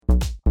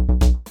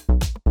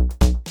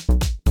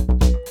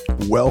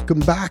Welcome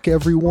back,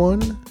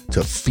 everyone,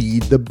 to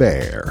Feed the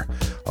Bear,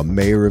 a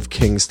Mayor of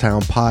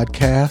Kingstown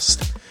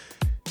podcast.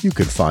 You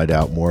can find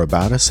out more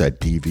about us at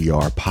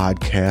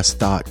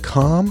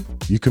dvrpodcast.com.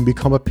 You can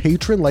become a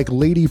patron like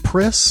Lady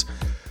Priss.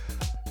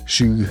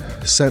 She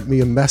sent me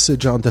a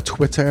message on the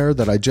Twitter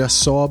that I just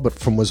saw,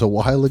 but was a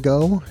while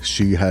ago.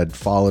 She had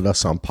followed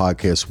us on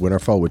Podcast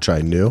Winterfell, which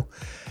I knew.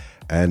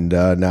 And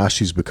now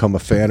she's become a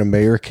fan of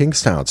Mayor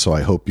Kingstown. So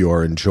I hope you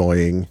are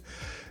enjoying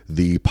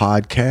the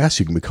podcast.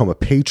 You can become a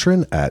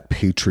patron at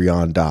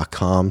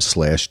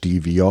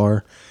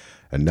patreon.com/DVR.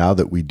 And now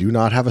that we do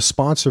not have a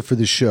sponsor for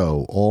the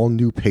show, all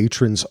new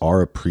patrons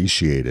are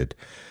appreciated.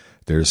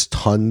 There's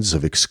tons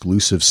of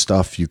exclusive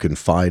stuff you can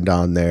find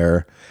on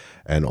there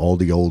and all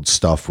the old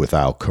stuff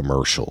without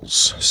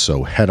commercials.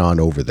 So head on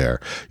over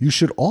there. You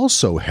should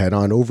also head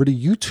on over to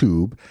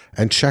YouTube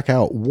and check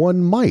out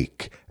One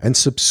Mike and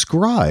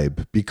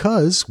subscribe,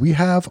 because we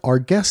have our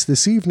guest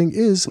this evening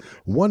is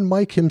One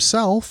Mike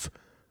himself.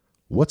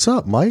 What's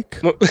up, Mike?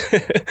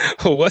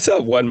 What's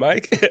up, One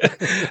Mike?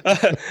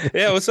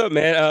 Yeah, what's up,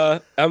 man?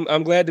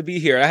 I'm glad to be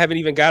here. I haven't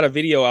even got a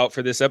video out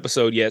for this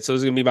episode yet, so this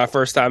is gonna be my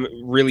first time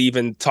really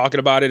even talking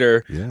about it,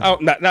 or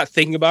not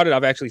thinking about it.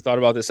 I've actually thought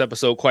about this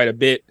episode quite a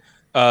bit,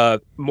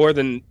 more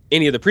than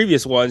any of the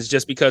previous ones,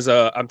 just because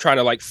I'm trying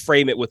to like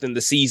frame it within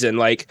the season.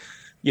 Like,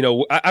 you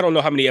know, I don't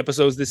know how many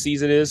episodes this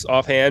season is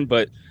offhand,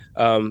 but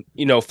 5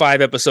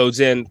 episodes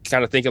in,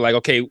 kind of thinking like,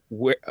 okay,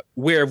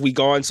 where have we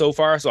gone so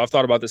far? So I've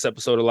thought about this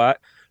episode a lot.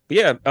 But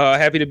yeah,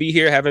 happy to be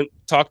here. Haven't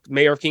talked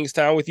Mayor of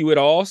Kingstown with you at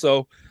all,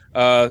 so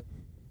I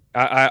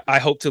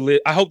hope to be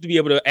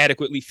able to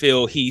adequately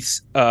fill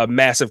Heath's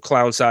massive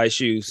clown size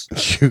shoes.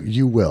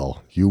 You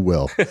will,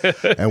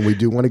 and we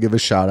do want to give a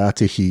shout out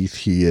to Heath.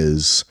 He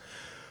is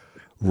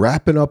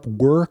wrapping up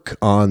work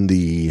on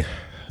the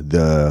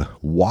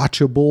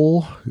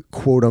watchable,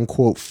 quote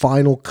unquote,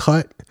 final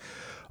cut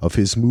of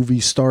his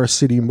movie Star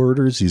City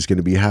Murders. He's going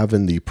to be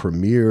having the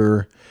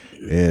premiere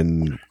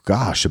in,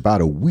 about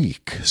a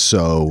week.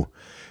 So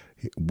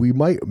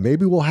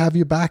maybe we'll have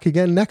you back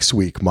again next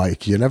week,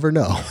 Mike. You never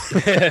know.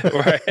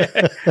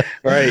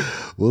 Right.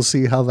 We'll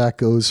see how that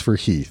goes for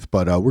Heath.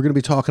 But we're going to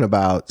be talking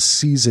about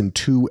season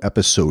 2,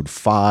 episode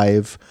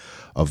 5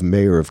 of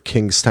Mayor of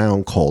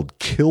Kingstown, called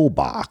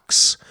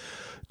Killbox,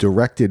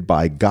 directed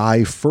by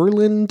Guy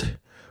Ferland,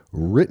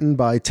 written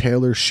by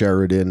Taylor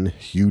Sheridan,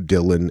 Hugh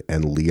Dillon,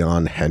 and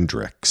Leon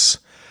Hendricks.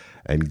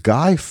 And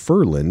Guy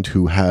Ferland,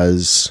 who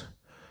has,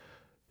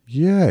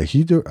 I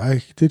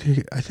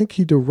think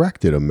he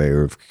directed a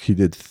Mayor of, he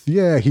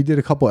did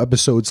a couple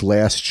episodes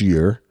last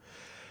year.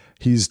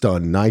 He's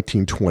done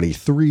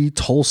 1923,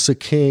 Tulsa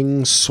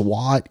King,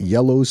 SWAT,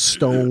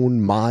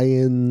 Yellowstone,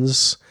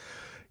 Mayans.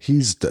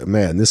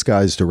 This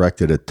guy's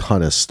directed a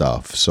ton of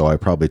stuff. So I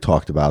probably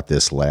talked about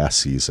this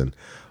last season.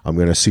 I'm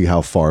going to see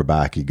how far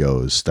back he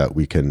goes, that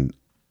we can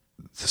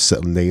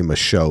name a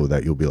show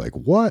that you'll be like,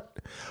 what?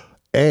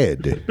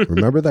 Ed.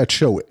 Remember that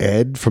show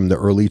Ed from the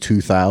early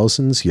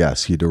 2000s?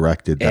 Yes, he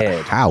directed that.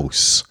 Ed.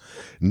 House.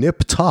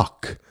 Nip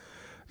Tuck.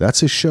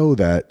 That's a show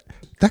that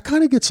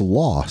kind of gets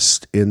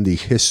lost in the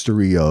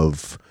history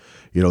of,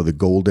 the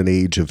golden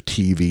age of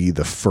TV,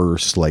 the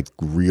first like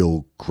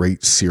real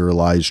great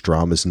serialized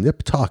dramas.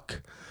 Nip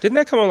Tuck. Didn't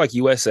that come on like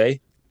USA?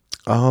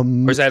 Or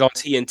is that on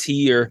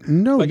TNT or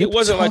no? Like it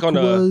wasn't like on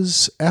a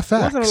was FX.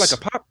 It wasn't like a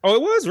pop. Oh,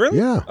 it was really.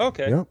 Yeah.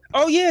 Okay. Yep.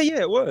 Oh yeah,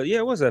 it was. Yeah,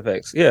 it was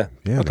FX. Yeah.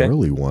 Yeah, okay. An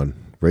early one,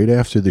 right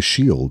after The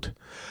Shield.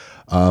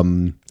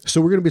 So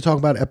we're going to be talking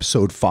about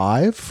episode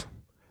 5,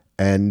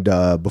 and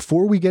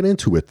before we get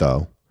into it,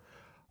 though,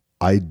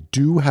 I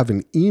do have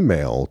an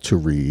email to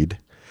read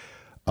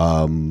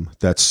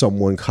that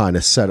someone kind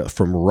of set up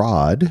from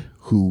Rod,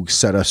 who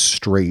set us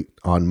straight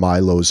on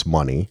Milo's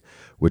money,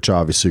 which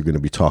obviously we're going to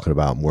be talking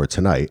about more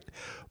tonight.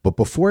 But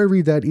before I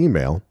read that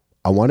email,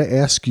 I want to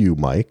ask you,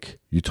 Mike,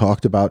 you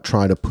talked about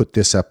trying to put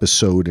this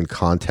episode in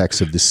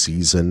context of the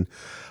season.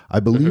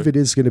 I believe it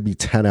is going to be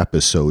 10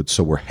 episodes,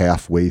 so we're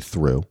halfway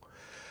through.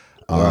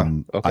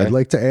 Okay. I'd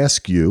like to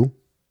ask you,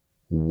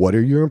 what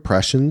are your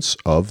impressions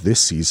of this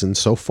season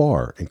so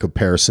far in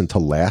comparison to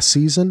last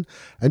season,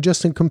 and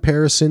just in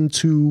comparison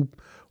to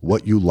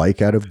what you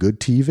like out of good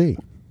TV?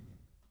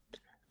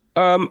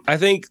 I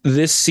think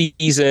this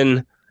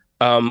season,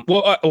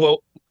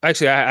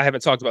 actually, I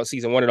haven't talked about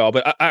season 1 at all,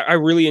 but I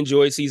really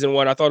enjoyed season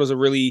 1. I thought it was a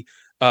really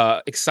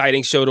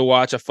exciting show to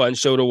watch, a fun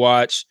show to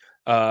watch.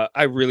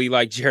 I really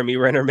like Jeremy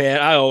Renner, man.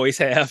 I always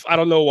have. I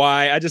don't know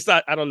why. I just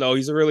thought, I don't know.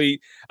 He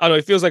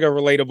feels like a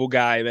relatable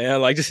guy,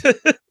 man. Like, just,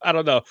 I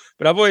don't know.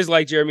 But I've always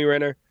liked Jeremy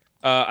Renner.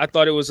 I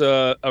thought it was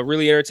a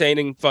really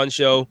entertaining, fun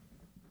show.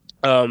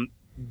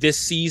 This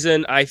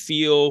season, I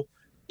feel,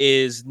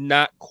 is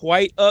not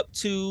quite up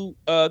to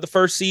the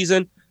first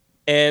season.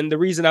 And the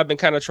reason I've been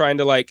kind of trying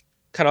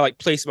to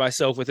place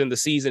myself within the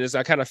season is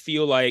I kind of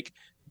feel like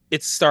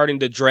it's starting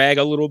to drag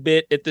a little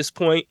bit at this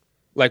point.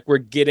 Like we're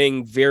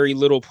getting very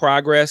little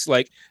progress.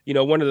 Like,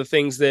 one of the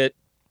things that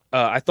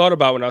I thought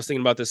about when I was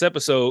thinking about this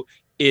episode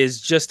is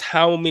just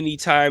how many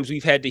times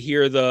we've had to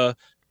hear the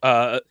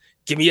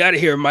get me out of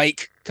here,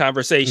 Mike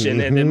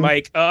conversation. And then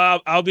Mike,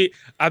 I'm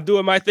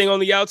doing my thing on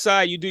the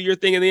outside. You do your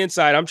thing on the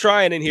inside. I'm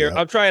trying in here. Yep.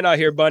 I'm trying out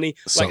here, Bunny.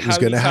 Something's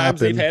like how many times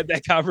they've had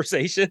that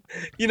conversation,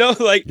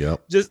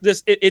 just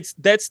this,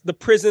 that's the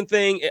prison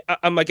thing.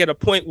 I'm like at a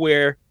point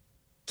where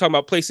talking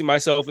about placing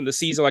myself in the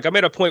season. Like I'm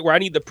at a point where I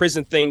need the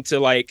prison thing to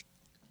like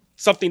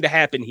something to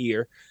happen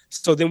here.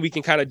 So then we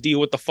can kind of deal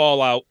with the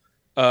fallout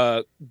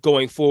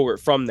going forward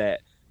from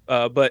that.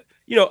 But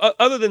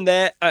other than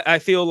that, I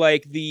feel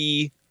like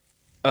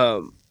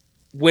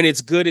when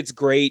it's good, it's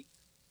great.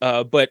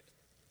 But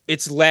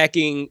it's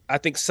lacking, I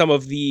think, some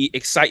of the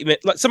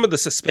excitement, some of the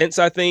suspense,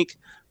 I think,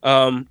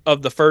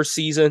 of the first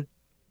season.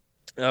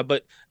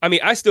 But I mean,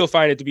 I still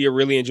find it to be a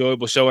really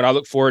enjoyable show, and I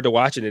look forward to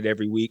watching it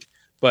every week.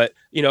 But,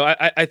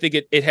 I think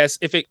it has,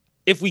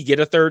 if we get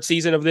a third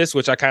season of this,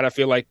 which I kind of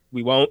feel like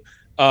we won't,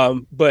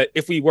 but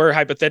if we were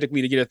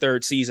hypothetically to get a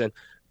third season,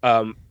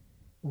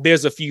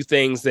 there's a few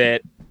things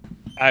that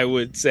I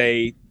would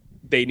say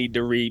they need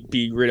to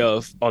be rid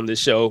of on this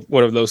show.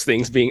 One of those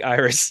things being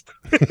Iris.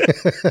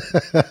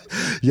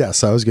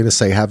 Yes, I was going to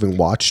say, having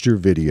watched your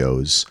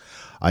videos,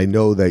 I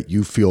know that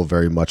you feel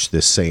very much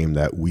the same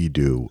that we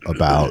do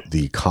about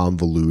the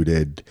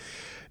convoluted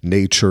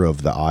nature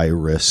of the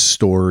Iris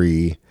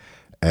story.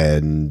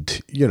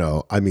 And,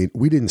 I mean,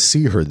 we didn't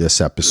see her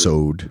this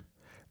episode,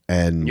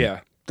 and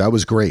that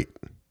was great.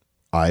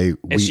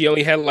 She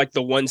only had like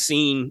the one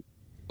scene,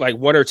 like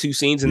one or two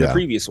scenes in the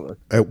previous one,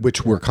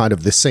 which were kind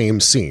of the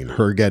same scene,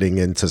 her getting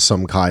into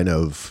some kind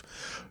of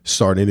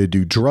starting to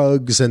do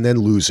drugs and then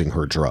losing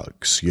her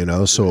drugs,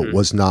 so it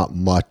was not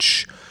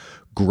much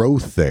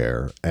growth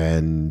there.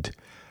 And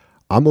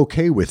I'm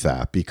okay with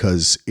that,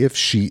 because if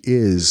she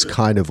is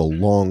kind of a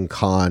long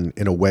con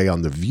in a way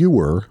on the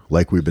viewer,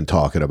 like we've been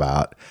talking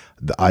about,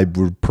 I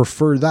would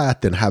prefer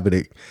that than having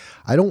it.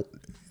 I don't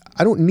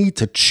need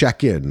to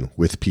check in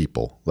with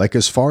people. Like,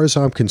 as far as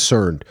I'm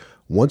concerned,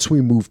 once we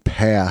move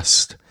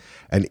past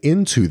and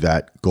into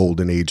that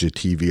golden age of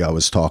TV I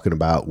was talking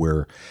about,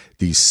 where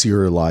these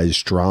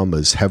serialized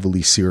dramas,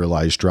 heavily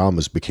serialized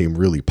dramas, became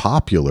really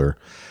popular,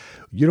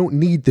 you don't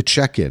need the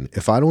check-in.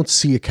 If I don't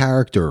see a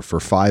character for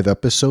 5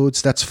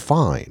 episodes, that's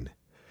fine.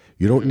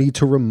 You don't need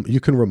to, you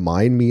can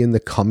remind me in the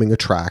coming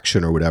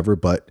attraction or whatever,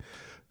 but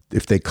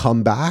if they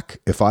come back,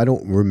 if I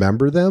don't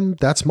remember them,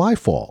 that's my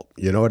fault.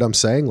 You know what I'm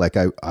saying? Like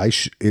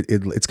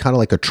it's kind of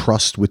like a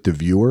trust with the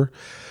viewer.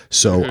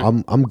 So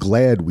I'm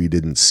glad we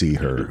didn't see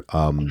her.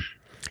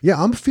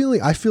 I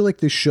feel like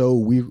this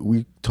show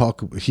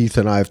Heath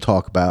and I have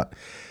talked about,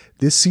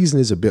 this season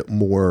is a bit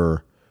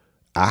more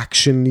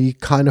action-y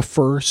kind of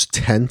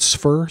tense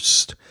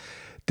first.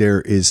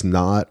 There is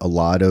not a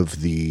lot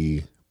of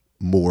the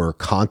more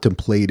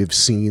contemplative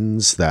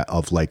scenes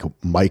of like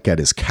Mike at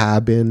his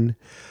cabin.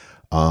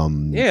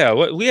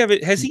 What we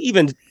haven't, has he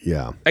even,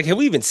 like, have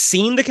we even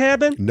seen the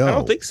cabin? No, I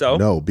don't think so.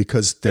 No,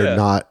 because they're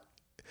not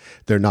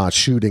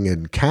shooting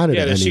in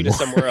Canada anymore. Shooting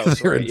somewhere else.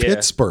 They're in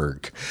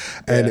Pittsburgh.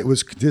 And it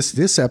was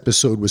this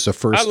episode was the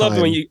first time.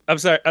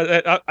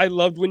 I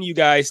loved when you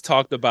guys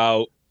talked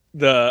about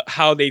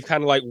how they've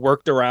kind of like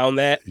worked around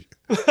that.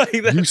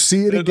 You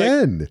see it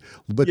again,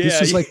 but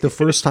this is like the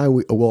first time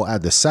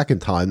the second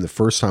time, the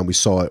first time we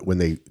saw it when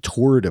they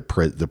toured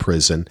the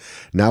prison.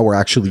 Now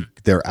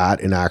they're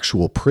at an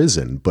actual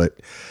prison, but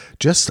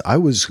I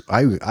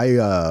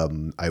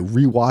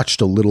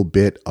rewatched a little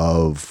bit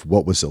of,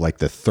 what was it, like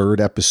the third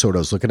episode. I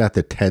was looking at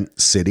the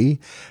tent city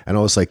and I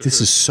was like,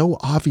 this is so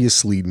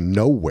obviously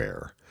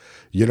nowhere.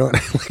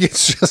 Like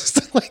it's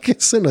just like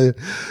it's in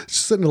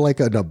like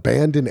an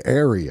abandoned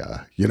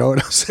area. You know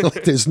what I'm saying?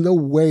 Like, there's no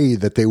way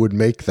that they would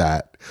make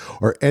that,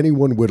 or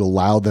anyone would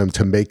allow them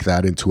to make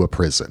that into a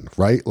prison,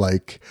 right?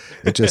 Like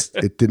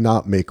it did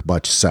not make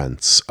much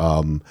sense.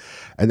 And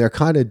they're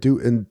kind of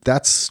and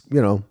that's,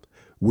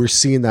 we're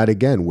seeing that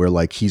again, where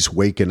like he's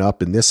waking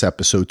up in this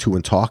episode too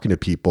and talking to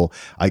people.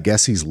 I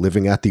guess he's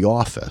living at the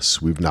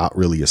office. We've not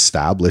really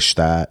established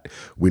that.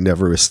 We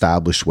never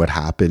established what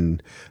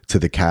happened to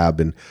the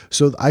cabin.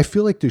 So I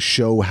feel like the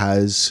show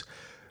has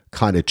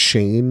kind of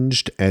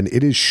changed, and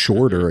it is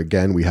shorter.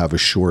 Again, we have a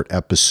short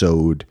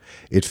episode.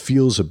 It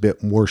feels a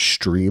bit more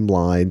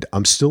streamlined.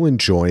 I'm still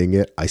enjoying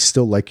it. I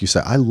still, like you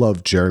said, I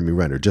love Jeremy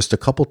Renner. Just a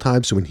couple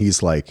times when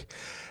he's like,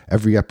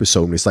 every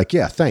episode, and he's like,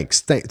 yeah,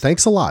 thanks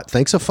a lot.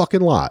 Thanks a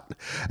fucking lot.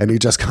 And he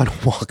just kind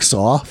of walks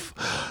off.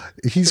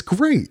 He's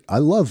great. I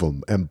love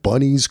him. And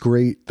Bunny's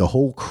great. The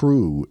whole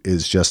crew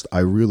is just,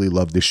 I really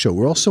love this show.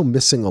 We're also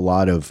missing a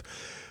lot of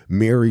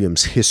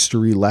Miriam's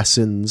history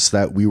lessons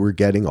that we were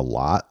getting a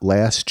lot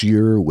last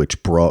year,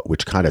 which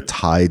kind of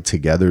tied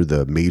together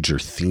the major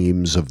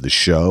themes of the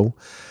show.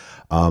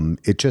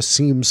 It just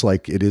seems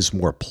like it is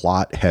more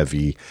plot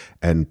heavy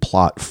and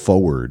plot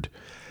forward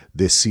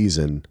this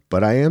season,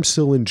 but I am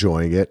still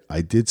enjoying it.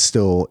 I did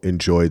still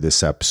enjoy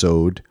this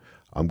episode.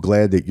 I'm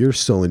glad that you're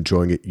still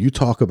enjoying it. You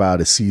talk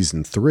about a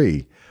season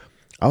 3.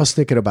 I was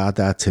thinking about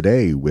that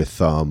today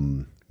with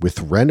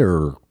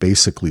Renner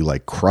basically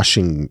like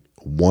crushing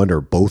one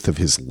or both of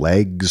his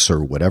legs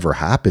or whatever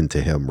happened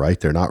to him, right?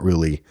 They're not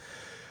really,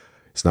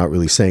 It's not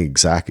really saying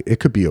exactly. It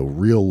could be a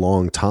real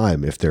long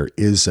time if there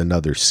is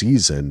another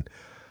season.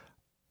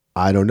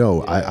 I don't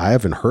know. Yeah. I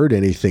haven't heard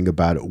anything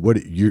about it.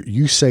 What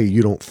you say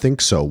you don't think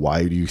so.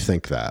 Why do you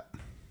think that?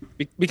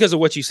 Because of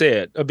what you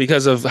said,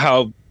 because of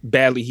how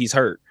badly he's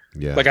hurt.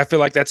 Yeah. Like, I feel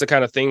like that's the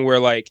kind of thing where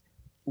like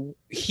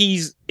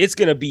it's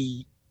going to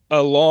be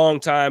a long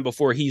time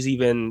before he's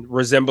even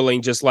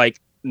resembling just like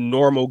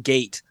normal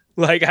gait.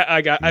 Like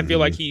I feel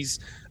like he's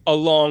a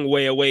long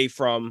way away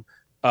from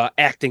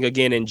acting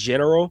again in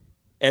general.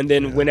 And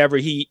then whenever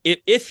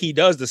if he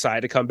does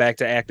decide to come back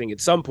to acting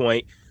at some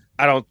point,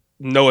 I don't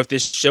know if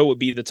this show would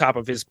be the top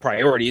of his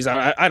priorities.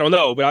 I don't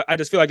know, but I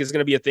just feel like it's going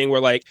to be a thing where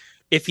like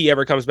if he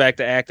ever comes back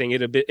to acting,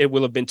 it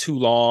will have been too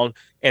long,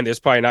 and there's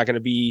probably not going to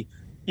be,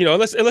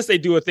 unless they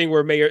do a thing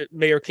where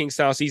Mayor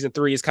Kingstown season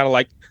 3 is kind of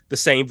like the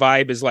same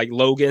vibe as like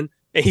Logan,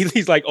 and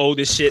he's like old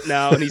as shit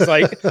now, and he's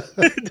like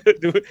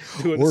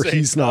doing or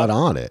he's not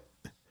on it.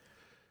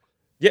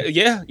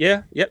 Yeah.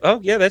 Oh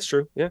yeah, that's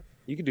true. Yeah,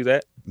 you can do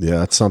that. Yeah,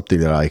 that's something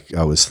that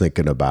I was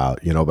thinking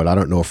about, but I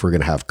don't know if we're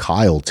going to have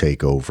Kyle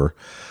take over.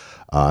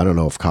 I don't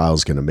know if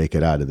Kyle's going to make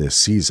it out of this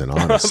season,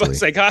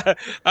 honestly. I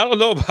don't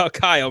know about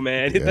Kyle,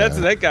 man. Yeah.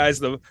 That guy's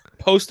the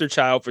poster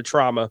child for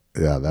trauma.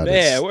 Yeah,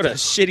 what a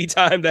shitty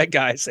time that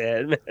guy's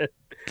had, man.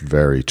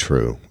 Very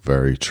true.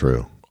 Very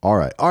true. All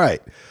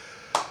right.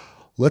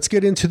 Let's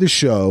get into the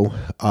show.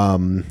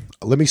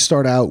 Let me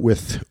start out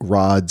with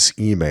Rod's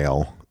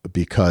email,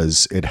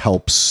 because it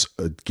helps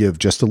give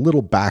just a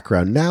little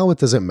background. Now it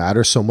doesn't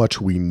matter so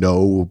much. We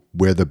know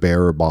where the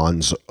bearer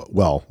bonds,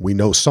 well, we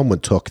know someone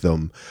took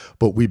them,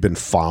 but we've been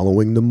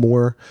following them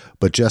more.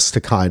 But just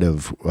to kind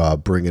of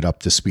bring it up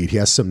to speed, he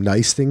has some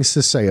nice things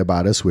to say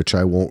about us, which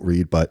I won't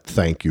read, but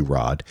thank you,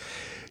 Rod.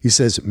 He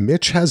says,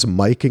 Mitch has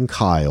Mike and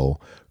Kyle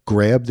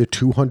grab the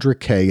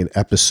 $200K in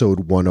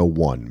episode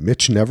 101.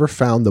 Mitch never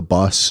found the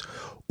bus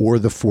or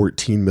the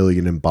 $14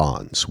 million in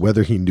bonds.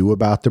 Whether he knew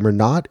about them or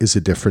not is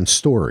a different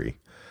story.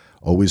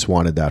 Always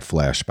wanted that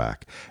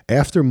flashback.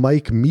 After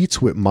Mike meets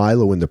with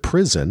Milo in the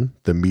prison,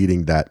 the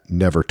meeting that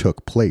never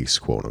took place,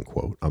 quote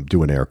unquote, I'm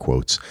doing air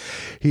quotes,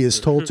 he is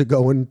told to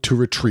go in to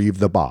retrieve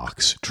the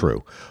box.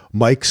 True.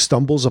 Mike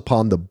stumbles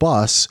upon the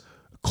bus,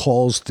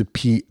 calls the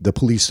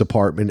police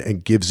department,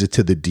 and gives it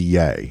to the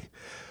DA.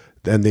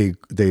 And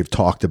they've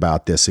talked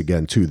about this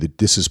again, too, that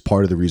this is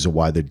part of the reason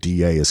why the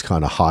DA is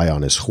kind of high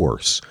on his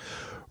horse.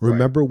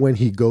 Remember when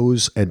he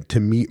goes to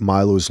meet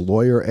Milo's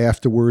lawyer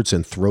afterwards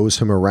and throws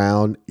him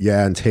around?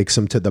 Yeah, and takes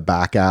him to the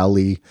back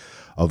alley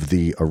of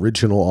the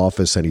original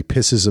office, and he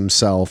pisses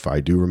himself. I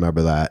do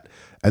remember that.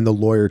 And the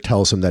lawyer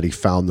tells him that he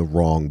found the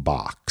wrong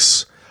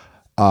box.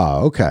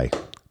 Okay.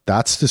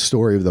 That's the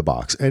story of the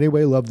box.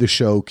 Anyway, love the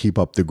show. Keep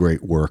up the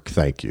great work.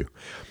 Thank you.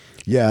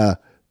 Yeah,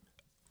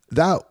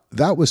 that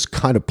was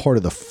kind of part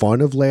of the fun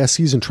of last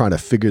season, trying to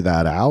figure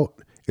that out.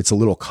 It's a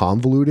little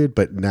convoluted,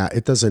 but now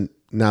it doesn't.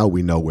 Now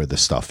we know where the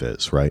stuff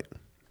is, right?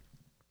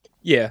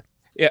 Yeah.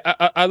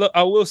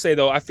 I will say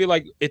though, I feel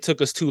like it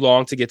took us too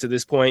long to get to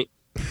this point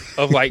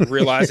of like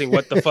realizing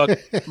what the fuck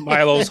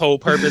Milo's whole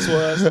purpose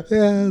was.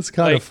 Yeah, it's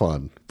kind of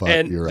fun, but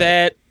and you're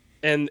that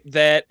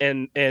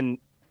and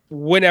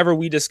whenever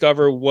we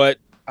discover what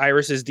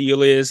Iris's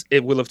deal is,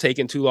 it will have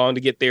taken too long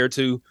to get there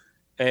too.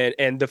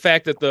 And the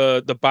fact that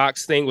the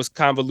box thing was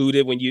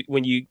convoluted when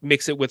you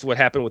mix it with what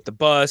happened with the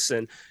bus,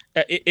 and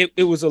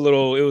it was a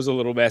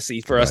little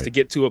messy for us to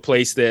get to a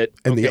place that,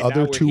 and the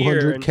other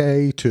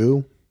 $200K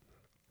too.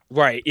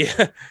 Right.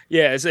 Yeah.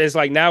 Yeah. It's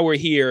like now we're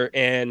here,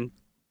 and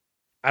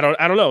I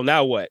don't know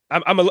now what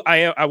I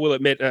will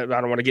admit, I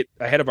don't want to get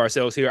ahead of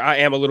ourselves here. I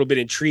am a little bit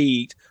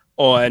intrigued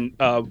on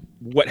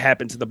what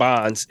happened to the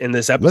bonds in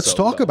this episode. Let's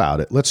talk about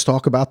it. Let's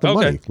talk about the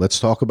money. Let's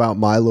talk about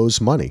Milo's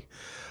money.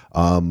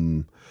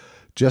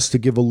 Just to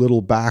give a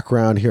little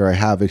background here, I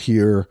have it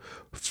here.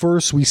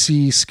 First, we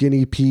see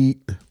Skinny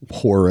Pete,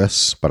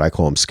 Horace, but I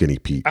call him Skinny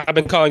Pete. I've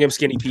been calling him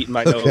Skinny Pete in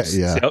my notes.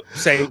 Yeah. Yep,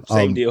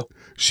 same deal.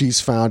 She's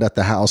found at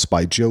the house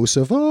by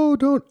Joseph. Oh,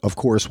 don't. Of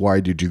course,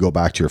 why did you go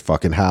back to your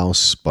fucking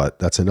house? But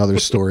that's another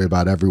story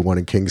about everyone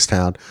in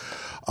Kingstown.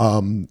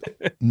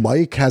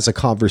 Mike has a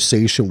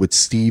conversation with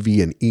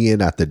Stevie and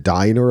Ian at the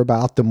diner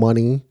about the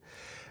money.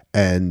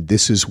 And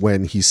this is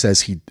when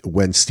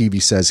when Stevie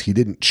says he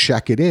didn't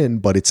check it in,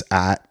 but it's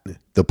at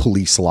the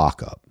police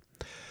lockup,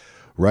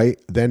 right?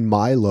 Then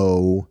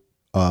Milo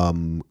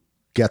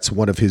gets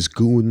one of his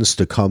goons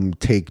to come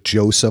take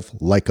Joseph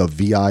like a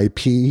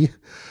VIP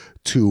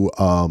to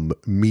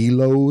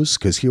Milo's,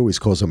 because he always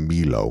calls him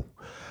Milo,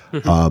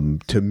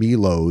 to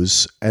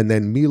Milo's. And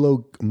then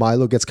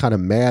Milo gets kind of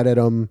mad at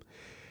him.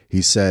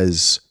 He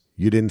says,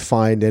 you didn't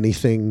find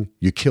anything.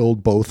 You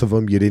killed both of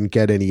them. You didn't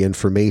get any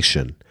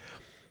information.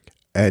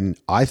 And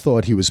I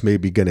thought he was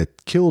maybe going to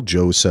kill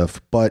Joseph,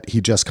 but he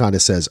just kind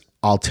of says,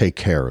 I'll take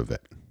care of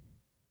it.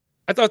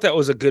 I thought that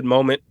was a good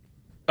moment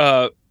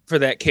for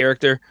that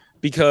character,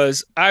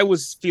 because I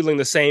was feeling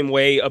the same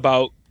way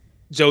about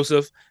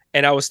Joseph,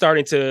 and I was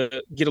starting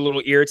to get a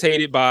little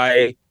irritated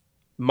by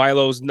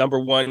Milo's number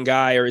one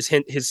guy, or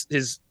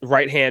his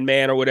right-hand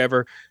man or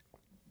whatever,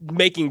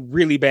 making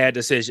really bad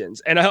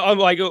decisions. And I'm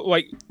like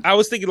I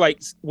was thinking,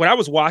 like, when I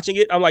was watching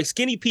it, I'm like,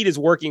 Skinny Pete is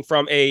working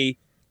from a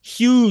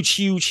huge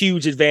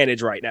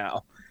advantage right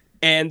now.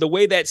 And the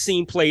way that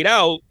scene played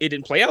out, it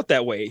didn't play out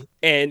that way.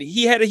 And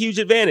he had a huge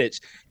advantage.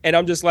 And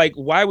I'm just like,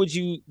 why would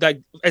you,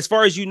 like, as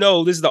far as you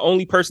know, this is the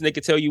only person that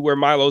could tell you where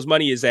Milo's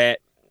money is at,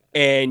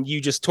 and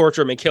you just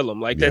torture him and kill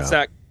him. Like, that's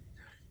not,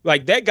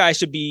 like, that guy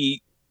should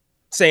be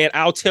saying,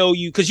 I'll tell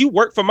you, because you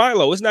work for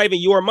Milo. It's not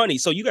even your money.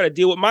 So you got to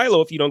deal with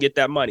Milo if you don't get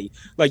that money.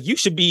 Like, you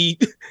should be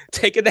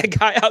taking that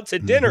guy out to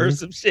dinner or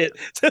some shit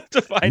to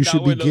find out. You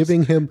should be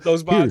giving him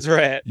those bonds are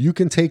at. You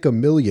can take $1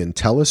 million.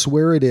 Tell us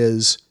where it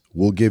is.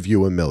 We'll give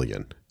you $1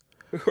 million.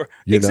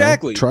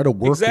 Exactly. Try to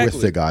work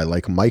with the guy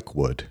like Mike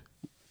would.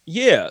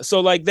 Yeah. So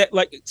like that,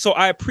 like, so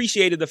I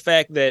appreciated the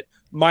fact that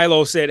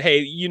Milo said, "Hey,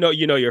 you know,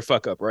 you're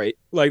fuck up, right?"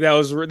 Like that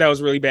was a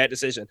really bad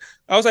decision.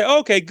 I was like,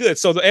 okay, good.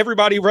 So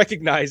everybody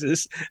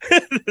recognizes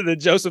that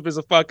Joseph is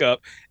a fuck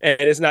up, and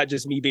it's not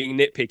just me being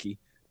nitpicky.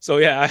 So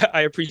yeah,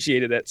 I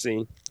appreciated that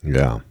scene.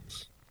 Yeah,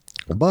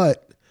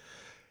 but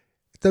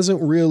it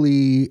doesn't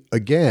really.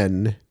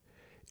 Again,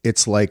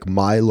 it's like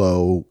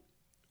Milo.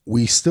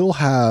 We still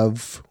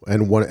have,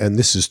 and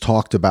this is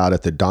talked about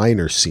at the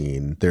diner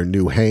scene, their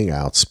new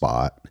hangout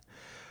spot.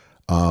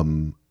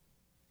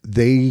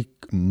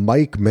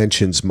 Mike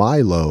mentions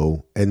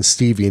Milo, and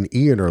Stevie and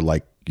Ian are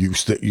like, you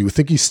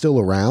think he's still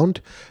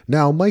around?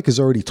 Now, Mike has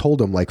already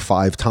told him like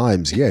 5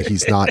 times, yeah,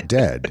 he's not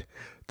dead.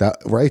 That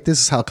right? This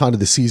is how kind of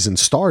the season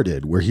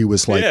started, where he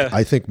was like,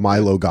 I think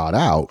Milo got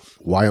out.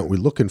 Why aren't we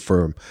looking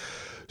for him?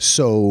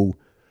 So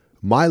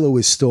Milo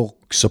is still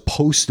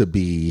supposed to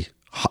be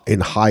in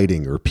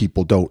hiding, or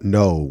people don't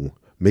know.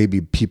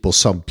 Maybe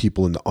some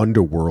people in the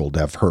underworld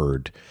have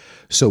heard.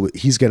 So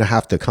he's going to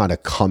have to kind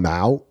of come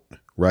out,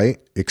 right?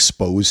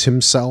 Expose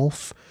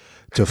himself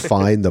to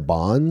find the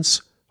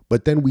bonds.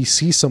 But then we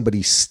see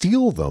somebody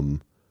steal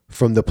them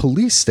from the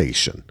police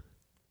station.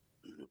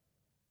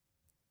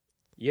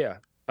 Yeah.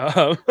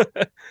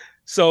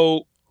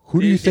 So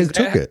who do you think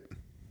took it?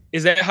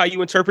 Is that how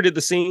you interpreted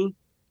the scene?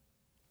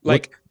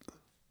 Like,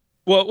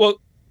 well,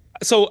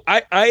 so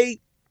I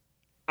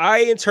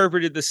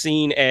interpreted the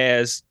scene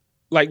as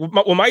like,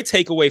 my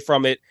takeaway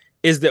from it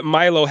is that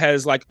Milo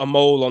has like a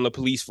mole on the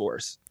police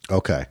force.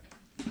 Okay.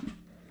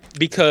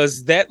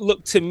 Because that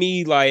looked to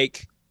me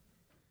like,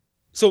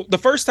 so the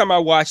first time I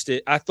watched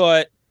it, I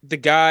thought the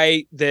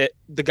guy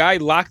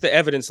locked the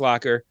evidence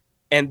locker,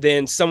 and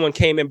then someone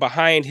came in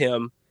behind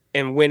him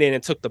and went in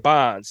and took the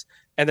bonds.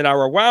 And then I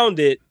rewound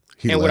it.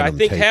 And what I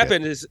think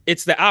happened is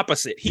it's the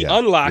opposite. He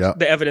unlocked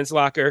the evidence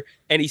locker,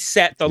 and he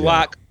sat the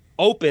lock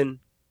open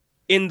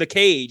in the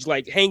cage,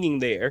 like hanging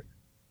there.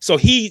 So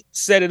he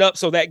set it up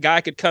so that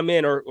guy could come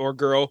in, or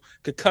girl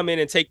could come in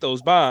and take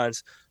those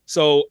bonds.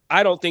 So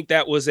I don't think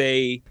that was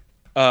like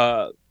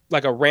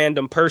a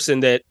random person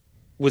that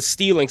was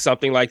stealing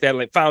something like that,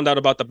 like found out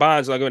about the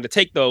bonds, like going to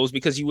take those,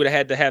 because you would have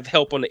had to have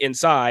help on the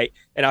inside.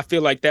 And I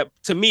feel like that,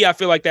 to me, I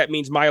feel like that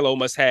means Milo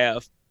must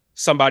have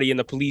somebody in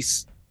the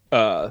police,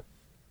 a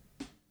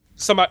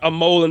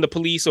mole in the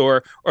police,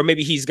 or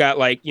maybe he's got,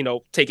 like, you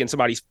know, taking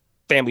somebody's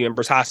family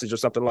members hostage or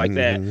something like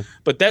that.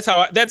 But that's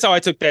how I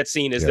took that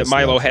scene, is that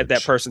Milo had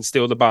that person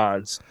steal the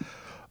bonds.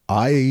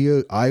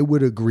 I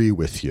would agree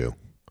with you.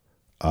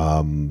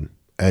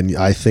 And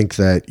I think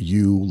that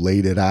you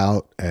laid it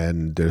out,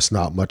 and there's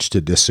not much to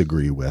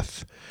disagree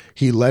with.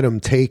 He let him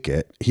take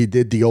it. He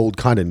did the old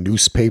kind of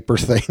newspaper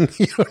thing,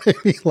 you know what I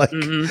mean? Like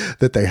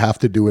that they have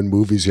to do in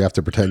movies. You have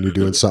to pretend you're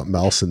doing something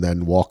else and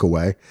then walk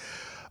away.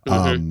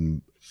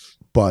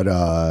 But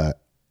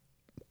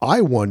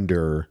I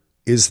wonder,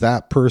 is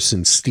that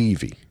person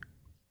Stevie?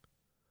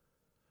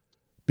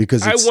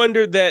 Because I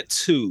wondered that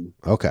too.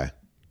 Okay.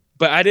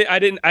 But I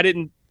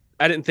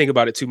didn't think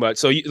about it too much.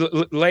 So you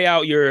lay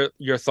out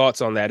your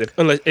thoughts on that,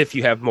 if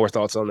you have more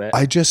thoughts on that.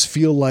 I just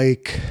feel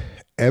like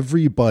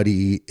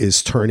everybody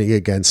is turning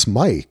against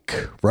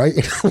Mike, right?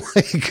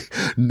 Like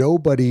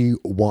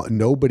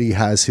nobody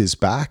has his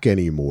back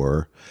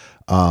anymore.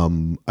 I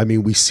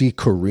mean, we see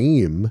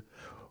Kareem.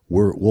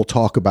 We'll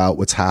talk about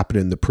what's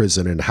happening in the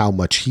prison and how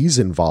much he's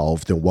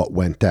involved in what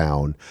went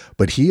down,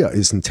 but he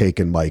isn't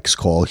taking Mike's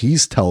call. He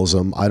tells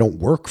him, "I don't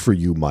work for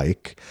you,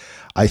 Mike."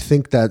 I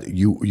think that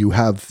you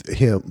have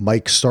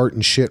Mike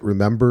starting shit.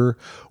 Remember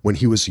when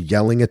he was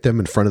yelling at them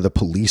in front of the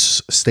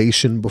police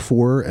station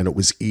before, and it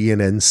was Ian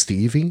and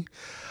Stevie?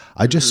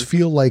 I just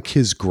feel like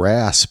his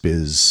grasp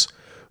is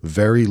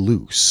very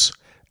loose,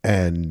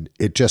 and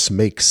it just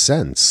makes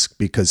sense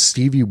because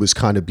Stevie was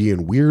kind of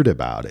being weird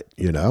about it.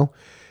 You know,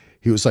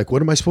 he was like,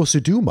 "What am I supposed to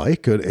do,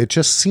 Mike?" It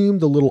just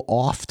seemed a little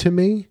off to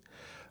me.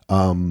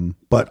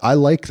 But I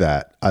like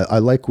that. I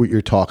like what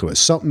you're talking about.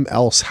 Something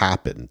else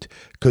happened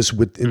because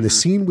in the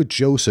scene with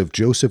Joseph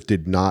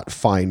did not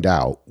find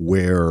out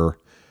where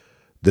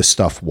the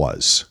stuff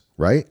was,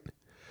 right?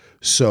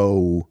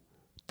 So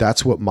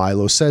that's what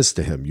Milo says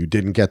to him.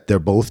 They're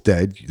both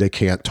dead. They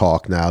can't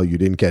talk now. You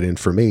didn't get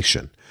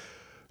information.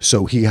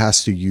 So he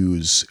has to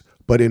use,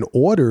 but in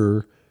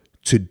order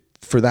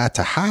for that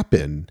to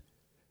happen,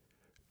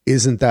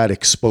 isn't that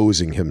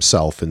exposing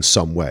himself in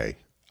some way?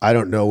 I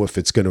don't know if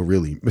it's going to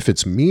really, if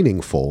it's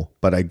meaningful,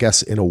 but I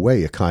guess in a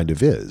way it kind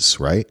of is,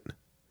 right?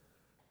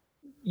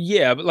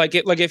 Yeah, but like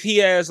if he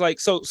has like,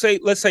 so say,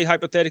 let's say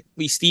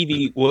hypothetically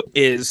Stevie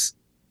is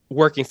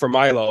working for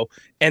Milo,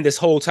 and this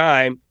whole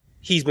time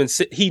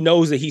he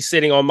knows that he's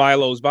sitting on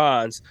Milo's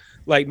bonds.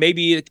 Like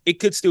maybe it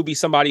could still be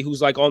somebody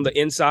who's like on the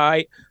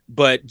inside,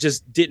 but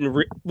just didn't.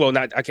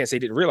 I can't say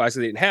didn't realize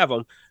they didn't have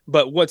them,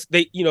 but once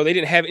they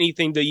didn't have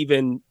anything to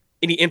even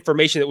any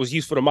information that was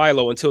useful to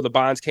Milo until the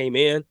bonds came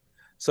in.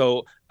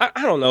 So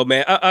I don't know,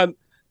 man.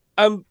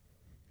 I'm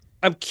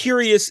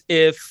curious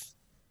if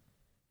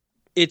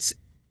it's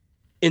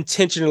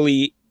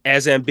intentionally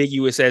as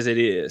ambiguous as it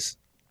is,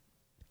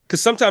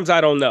 because sometimes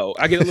I don't know.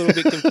 I get a little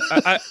bit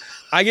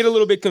I get a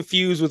little bit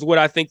confused with what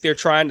I think they're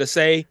trying to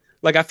say.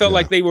 Like I felt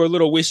like they were a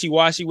little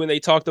wishy-washy when they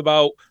talked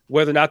about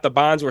whether or not the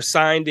bonds were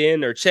signed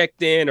in or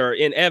checked in or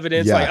in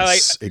evidence.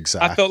 Yes,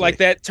 exactly. I felt like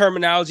that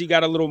terminology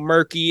got a little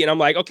murky, and I'm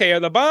like, okay, are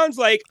the bonds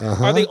like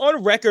are they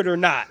on record or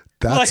not?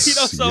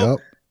 That's yep.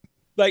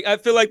 Like I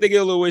feel like they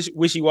get a little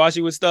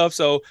wishy-washy with stuff.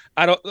 So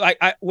I don't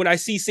like when I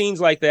see scenes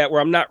like that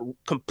where I'm not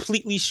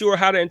completely sure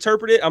how to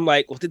interpret it. I'm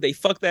like, well, did they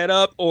fuck that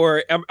up,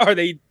 or are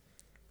they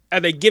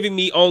giving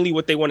me only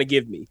what they want to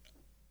give me?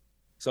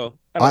 So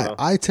I don't know.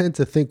 I tend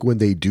to think when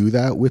they do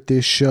that with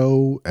this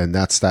show, and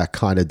that's that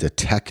kind of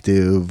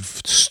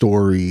detective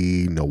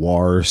story,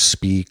 noir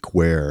speak,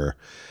 where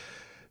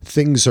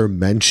things are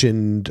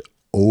mentioned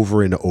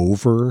over and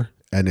over,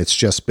 and it's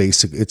just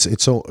basic. It's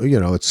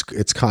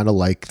kind of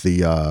like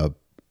the.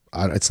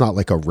 It's not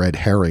like a red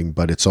herring,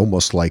 but it's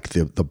almost like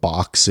the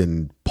box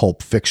in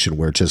Pulp Fiction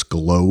where it just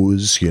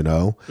glows,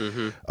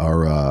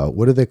 or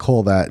what do they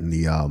call that in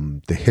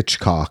the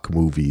Hitchcock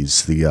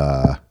movies?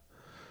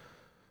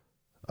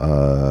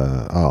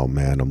 Oh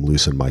man, I'm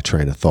losing my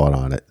train of thought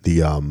on it. The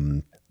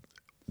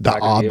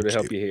to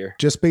help you here.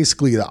 Just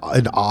basically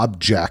an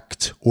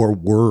object or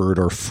word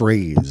or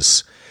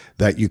phrase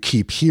that you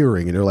keep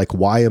hearing, and you're like,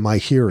 why am I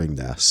hearing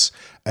this?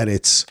 And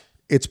it's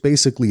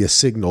basically a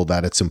signal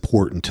that it's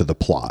important to the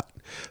plot.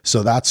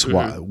 So that's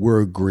why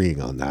we're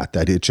agreeing on that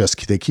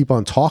they keep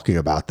on talking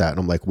about that. And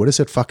I'm like, what does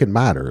it fucking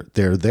matter?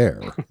 They're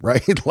there,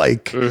 right?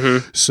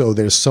 So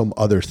there's some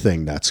other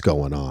thing that's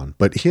going on.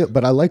 But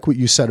I like what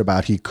you said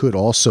about he could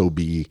have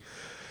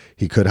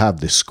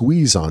the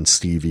squeeze on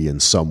Stevie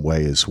in some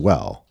way as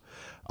well.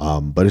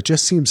 But it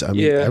just seems,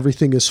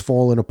 everything is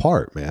falling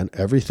apart, man.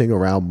 Everything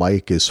around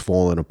Mike is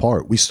falling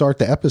apart. We start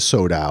the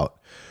episode out,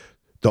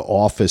 the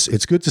office.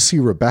 It's good to see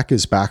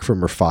Rebecca's back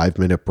from her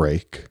 5-minute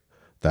break.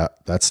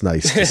 That's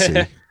nice to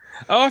see.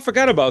 Oh, I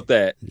forgot about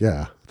that.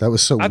 Yeah, that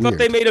was so weird. I thought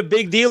they made a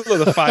big deal of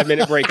the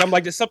 5-minute break. I'm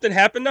like, did something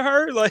happen to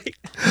her? Like,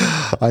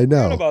 I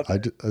know. I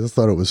just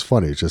thought it was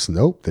funny. Just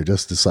nope. They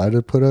just decided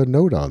to put a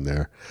note on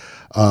there.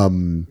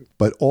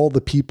 But all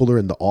the people are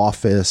in the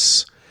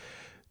office.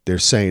 They're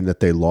saying that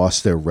they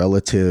lost their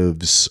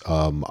relatives,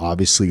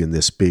 obviously in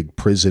this big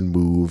prison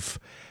move.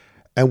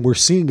 And we're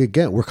seeing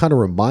again, we're kind of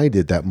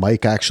reminded that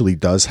Mike actually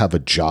does have a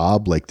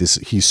job like this.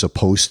 He's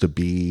supposed to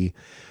be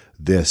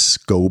this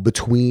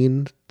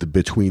go-between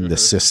between the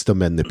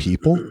system and the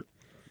people.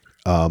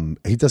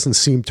 He doesn't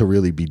seem to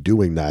really be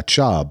doing that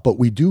job, but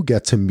we do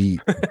get to meet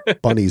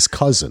Bunny's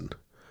cousin,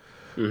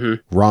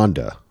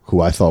 Rhonda,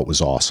 who I thought was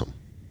awesome.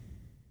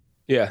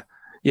 Yeah.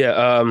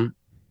 Yeah.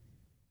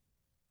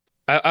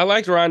 I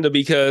liked Rhonda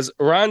because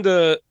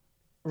Rhonda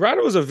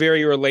was a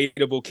very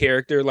relatable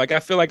character. Like I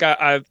feel like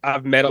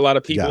I've met a lot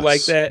of people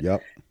like that.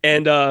 Yep.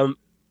 And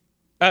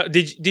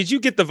did you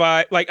get the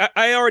vibe? Like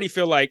I already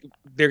feel like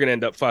they're gonna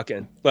end up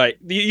fucking. Like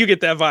you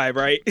get that vibe,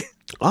 right?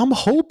 I'm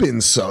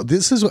hoping so.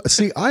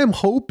 I am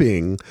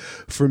hoping.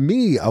 For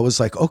me, I was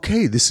like,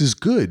 okay, this is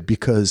good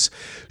because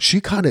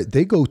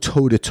they go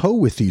toe to toe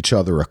with each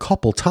other a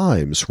couple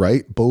times,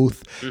 right?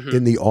 Both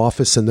in the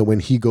office and then when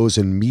he goes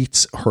and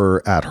meets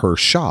her at her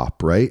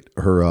shop, right?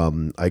 Her,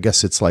 I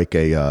guess it's like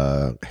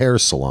a hair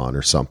salon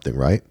or something,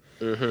 right?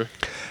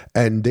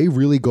 And they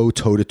really go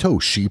toe to toe.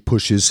 She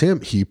pushes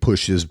him, he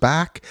pushes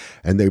back,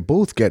 and they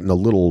both getting a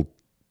little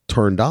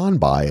turned on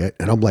by it.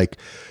 And I'm like,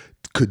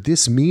 could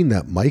this mean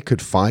that Mike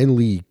could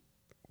finally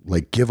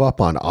like give up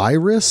on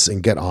Iris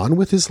and get on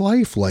with his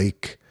life?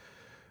 Like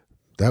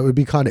that would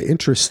be kind of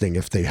interesting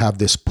if they have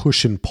this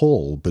push and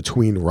pull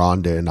between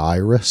Rhonda and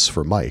Iris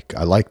for Mike.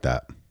 I like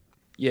that.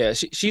 Yeah,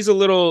 she's a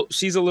little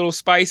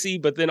spicy,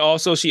 but then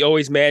also she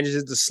always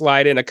manages to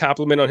slide in a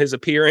compliment on his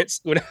appearance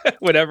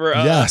whenever.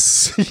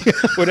 Yes.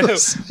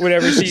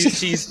 Whenever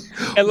she's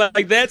and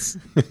like that's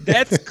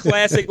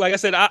classic. Like I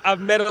said, I've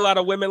met a lot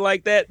of women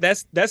like that.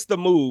 That's the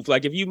move.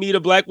 Like if you meet a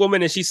black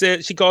woman and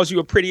she calls you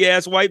a pretty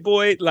ass white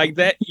boy, like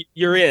that,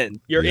 you're in.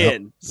 You're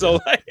in. So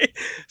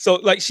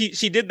like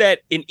she did that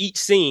in each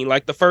scene.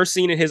 Like the first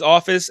scene in his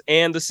office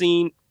and the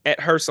scene at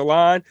her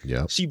salon.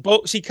 Yeah. She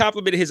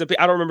complimented his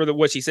I don't remember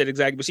what she said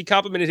exactly, but she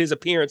complimented his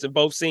appearance in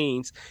both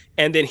scenes.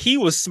 And then he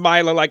was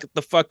smiling like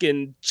the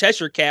fucking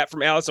Cheshire Cat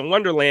from Alice in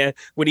Wonderland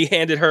when he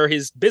handed her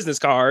his business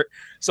card.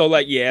 So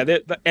like, yeah,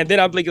 and then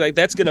I'm thinking like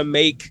that's gonna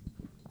make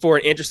for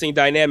an interesting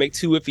dynamic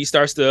too. If he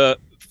starts to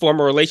form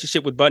a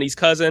relationship with Bunny's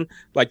cousin,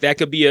 like that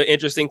could be an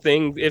interesting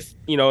thing if,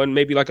 and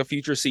maybe like a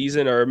future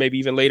season or maybe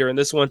even later in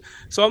this one.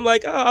 So I'm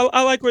like,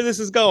 I like where this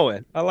is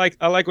going. I like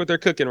what they're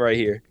cooking right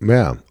here.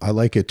 Yeah, I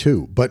like it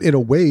too. But in a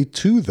way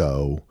too,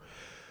 though,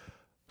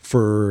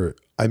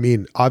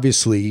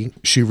 obviously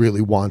she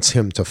really wants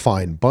him to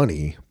find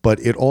Bunny, but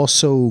it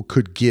also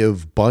could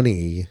give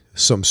Bunny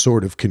some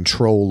sort of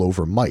control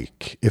over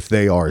Mike if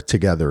they are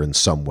together in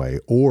some way.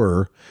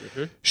 Or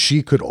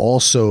she could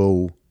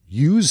also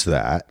use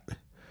that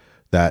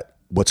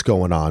what's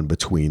going on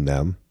between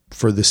them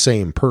for the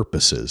same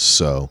purposes.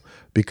 So,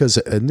 because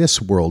in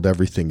this world,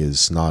 everything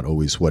is not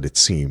always what it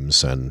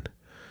seems, and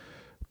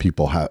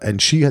people have, and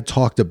she had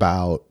talked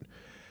about,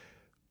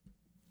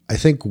 I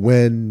think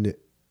when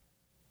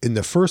in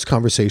the first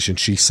conversation,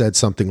 she said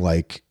something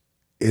like,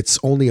 it's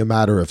only a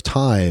matter of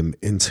time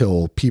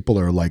until people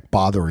are like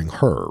bothering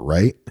her,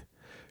 right?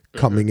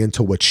 Coming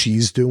into what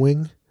she's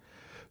doing.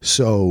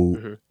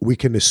 So we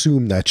can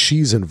assume that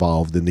she's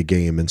involved in the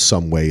game in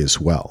some way as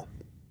well.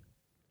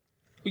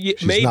 Yeah,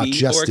 she's maybe, not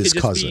just or it his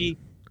could cousin.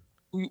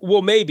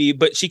 Well, maybe,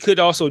 but she could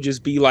also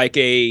just be like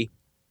a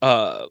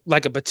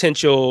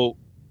potential,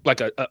 like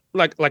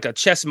a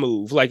chess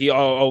move. Like,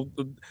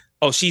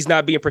 she's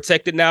not being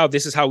protected now.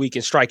 This is how we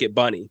can strike at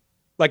Bunny.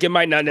 Like, it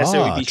might not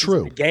necessarily be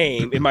true. The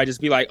game. It might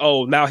just be like,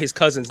 oh, now his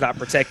cousin's not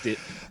protected.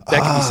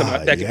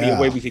 That could be a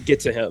way we could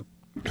get to him.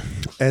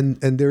 And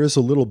there is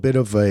a little bit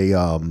of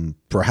a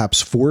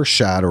perhaps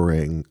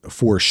foreshadowing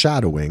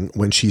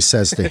when she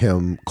says to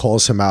him,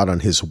 calls him out on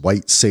his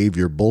white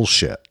savior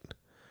bullshit,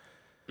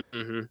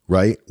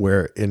 right?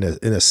 Where in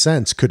a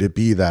sense, could it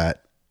be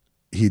that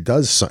he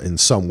does in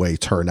some way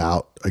turn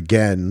out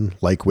again,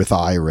 like with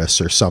Iris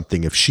or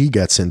something, if she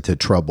gets into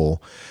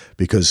trouble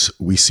because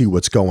we see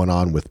what's going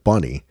on with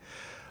Bunny.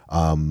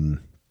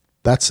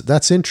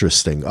 That's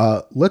interesting.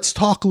 Let's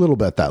talk a little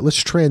bit about that.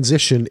 Let's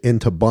transition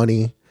into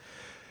Bunny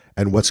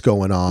and what's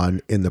going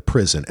on in the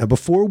prison. And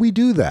before we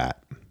do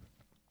that,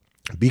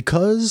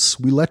 because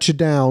we let you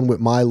down with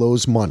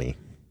Milo's money,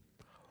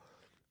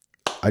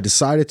 I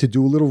decided to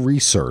do a little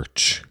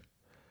research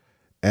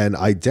and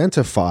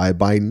identify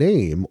by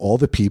name all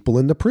the people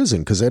in the prison,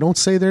 because they don't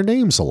say their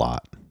names a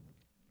lot.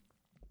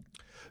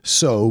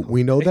 So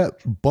we know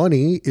that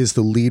Bunny is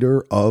the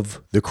leader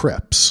of the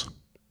Crips.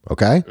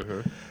 Okay?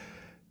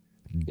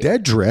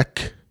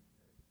 Dedrick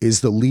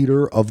is the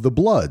leader of the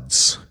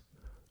Bloods.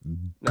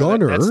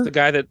 Gunner.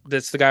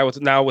 That's the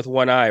guy with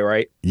one eye,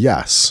 right?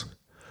 Yes.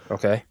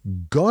 Okay.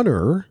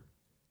 Gunner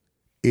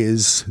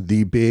is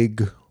the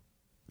big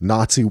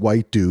Nazi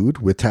white dude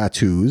with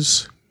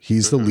tattoos.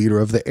 He's the leader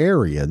of the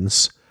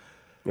Aryans.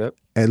 Yep.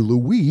 And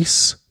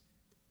Luis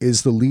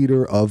is the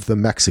leader of the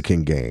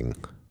Mexican gang.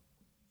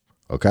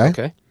 Okay?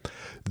 Okay.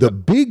 The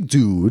big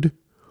dude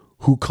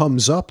who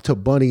comes up to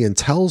Bunny and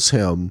tells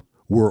him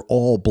we're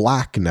all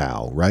black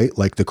now, right?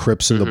 Like the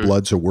Crips and the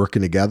Bloods are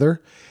working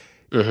together.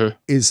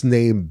 Is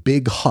named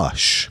Big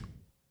Hush.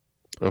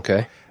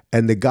 Okay.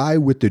 And the guy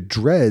with the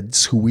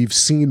dreads who we've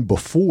seen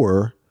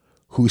before,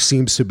 who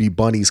seems to be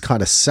Bunny's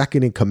kind of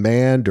second in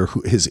command or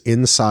his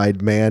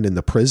inside man in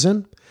the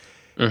prison,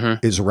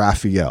 is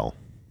Raphael.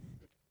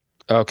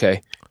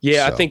 Okay.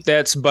 Yeah, so. I think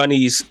that's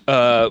Bunny's,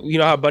 you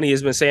know how Bunny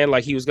has been saying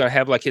like he was going to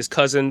have like his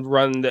cousin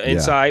run the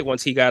inside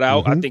once he got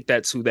out? I think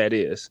that's who that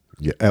is.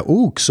 Yeah.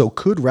 So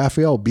could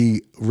Raphael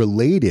be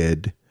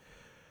related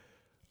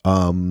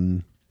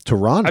to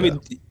Rhonda? I mean,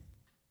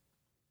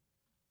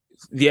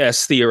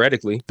 yes,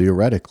 theoretically.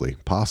 Theoretically,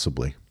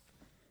 possibly.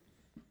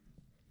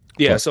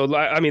 Yeah, so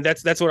I mean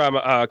that's what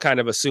I'm kind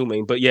of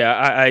assuming, but yeah,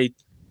 I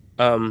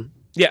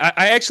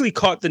actually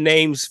caught the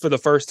names for the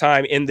first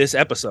time in this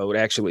episode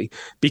actually,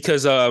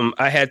 because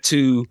I had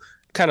to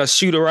kind of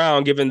shoot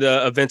around given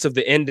the events of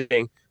the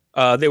ending.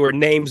 There were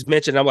names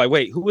mentioned. I'm like,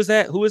 wait, who was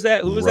that? Who was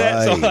that? Who was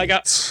that? So like,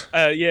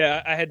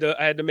 I had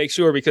to make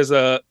sure because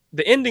the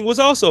ending was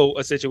also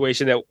a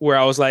situation where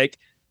I was like,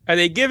 are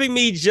they giving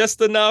me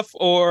just enough,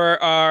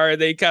 or are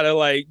they kind of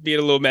like being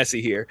a little messy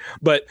here?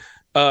 But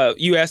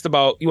you want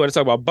to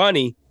talk about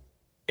Bunny,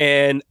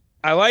 and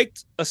I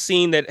liked a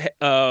scene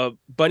that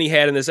Bunny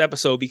had in this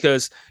episode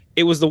because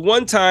it was the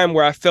one time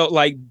where I felt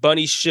like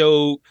Bunny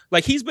showed,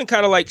 like he's been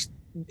kind of like,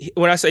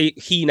 when I say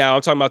he now,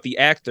 I'm talking about the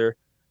actor.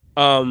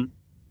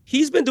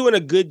 He's been doing a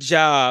good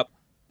job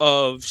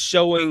of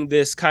showing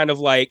this kind of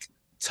like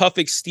tough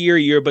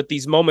exterior, but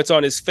these moments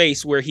on his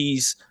face where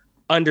he's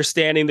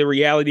understanding the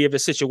reality of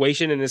his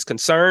situation and is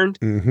concerned.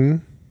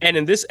 And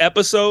in this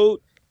episode,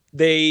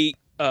 they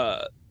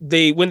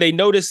when they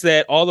notice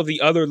that all of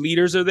the other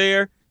leaders are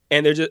there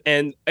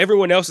and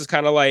everyone else is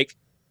kind of like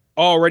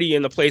already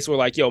in the place where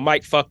like, yo,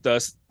 Mike fucked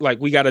us, like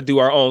we got to do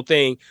our own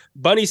thing.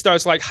 Bunny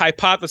starts like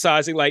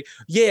hypothesizing like,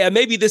 yeah,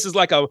 maybe this is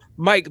like a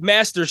Mike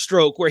master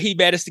stroke where he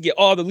managed to get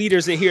all the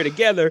leaders in here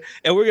together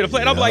and we're gonna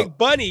play. And I'm like,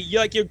 Bunny,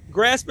 you're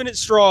grasping at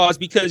straws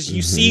because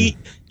you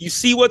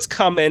see what's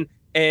coming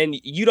and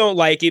you don't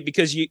like it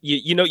because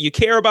you know you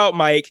care about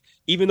Mike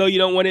even though you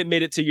don't want to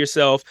admit it to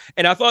yourself.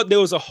 And I thought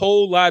there was a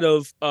whole lot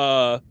of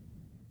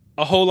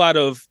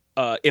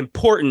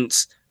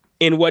importance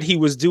in what he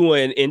was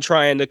doing in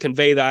trying to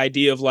convey the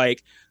idea of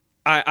like,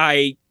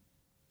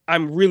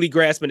 I'm really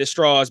grasping at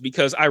straws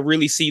because I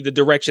really see the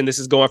direction this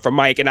is going for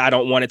Mike, and I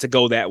don't want it to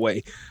go that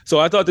way. So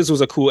I thought this was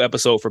a cool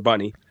episode for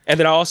Bunny. And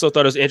then I also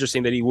thought it was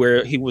interesting that he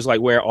was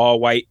like wearing all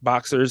white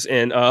boxers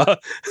and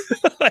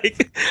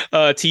like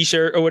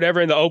t-shirt or whatever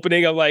in the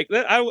opening. I'm like,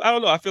 I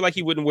don't know. I feel like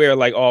he wouldn't wear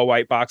like all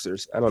white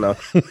boxers. I don't know.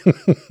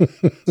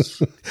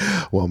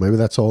 Well, maybe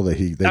that's all that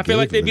I feel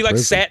like they'd be like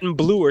satin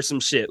blue or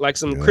some shit, like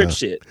some Crip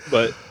shit.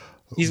 But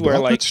he's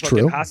wearing like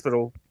fucking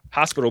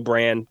hospital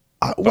brand.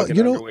 Well,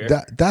 you know,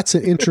 that's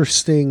an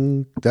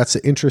interesting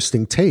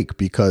take,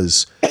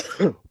 because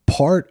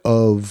part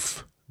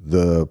of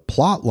the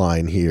plot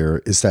line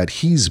here is that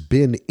he's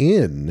been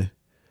in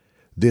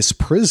this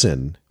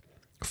prison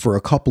for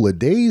a couple of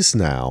days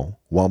now,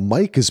 while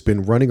Mike has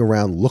been running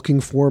around looking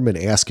for him and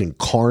asking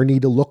Carney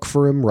to look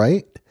for him,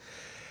 right?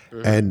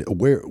 Mm-hmm. And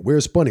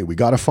where's Bunny? We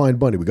got to find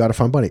Bunny.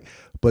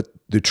 But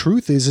the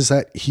truth is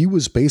that he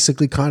was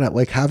basically kind of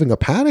like having a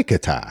panic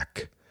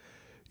attack.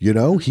 You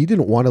know, he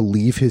didn't want to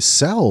leave his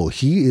cell.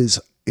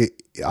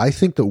 I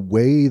think the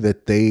way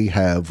that they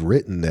have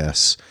written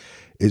this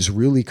is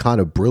really kind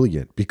of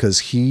brilliant, because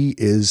he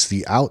is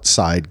the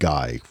outside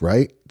guy,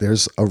 right?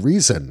 There's a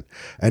reason.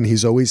 And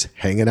he's always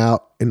hanging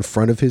out in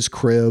front of his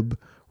crib,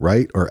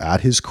 right? Or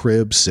at his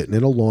crib, sitting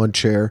in a lawn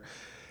chair.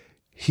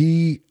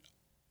 It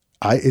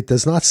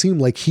does not seem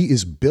like he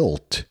is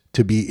built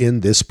to be in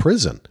this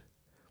prison.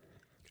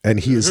 And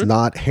he is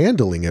not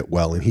handling it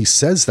well. And he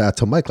says that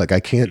to Mike, like, I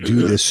can't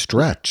do this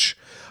stretch.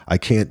 I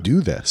can't do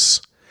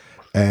this.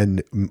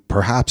 And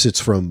perhaps it's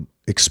from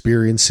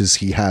experiences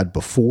he had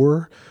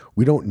before.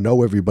 We don't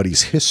know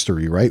everybody's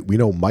history, right? We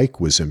know Mike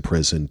was in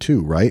prison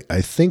too, right?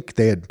 I think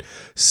they had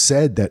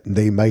said that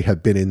they might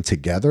have been in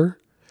together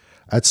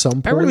at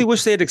some point. I really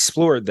wish they had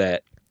explored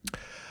that.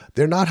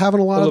 They're not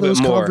having a lot of those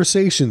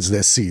conversations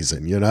this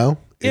season, you know?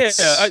 But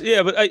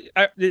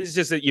it's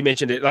just that you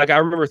mentioned it. Like, I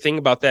remember thinking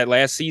about that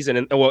last season,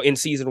 and in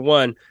season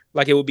 1,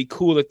 like, it would be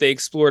cool if they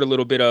explored a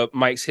little bit of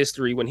Mike's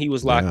history when he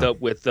was locked up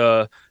with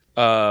the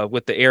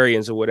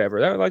Aryans or whatever.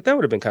 That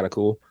would have been kind of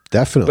cool.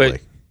 Definitely.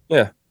 But,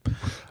 yeah.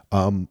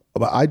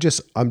 But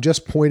I'm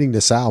just pointing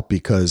this out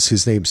because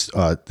his name's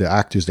the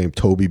actor's name,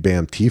 Toby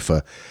Bam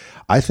Tifa.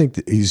 I think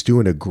that he's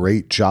doing a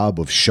great job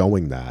of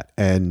showing that,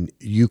 and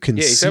you can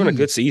see he's having a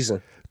good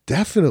season.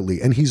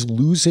 Definitely. And he's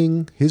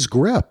losing his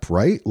grip,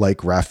 right?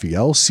 Like,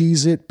 Raphael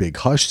sees it, Big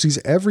Hush sees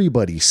it,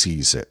 everybody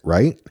sees it,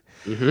 right?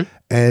 Mm-hmm.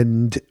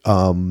 And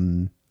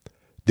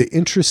the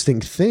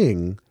interesting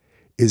thing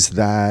is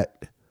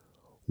that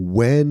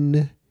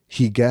when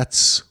he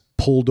gets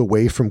pulled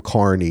away from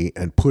Carney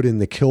and put in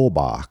the kill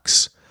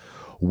box,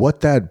 what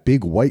that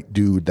big white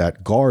dude,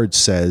 that guard,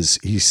 says,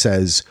 he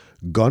says,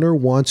 Gunner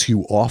wants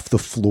you off the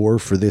floor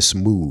for this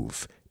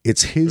move.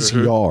 It's his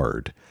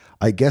yard.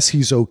 I guess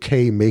he's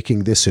okay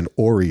making this an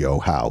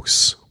Oreo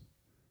house.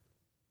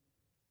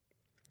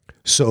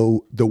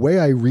 So the way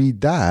I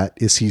read that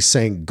is he's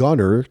saying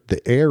Gunner, the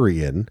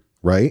Aryan,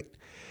 right,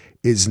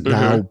 is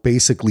now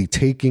basically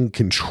taking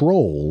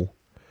control,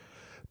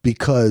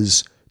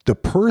 because the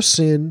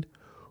person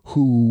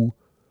who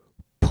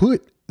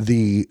lit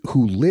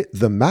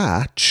the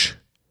match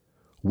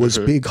was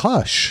Big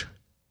Hush.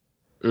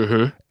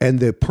 And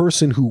the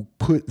person who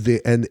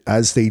and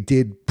as they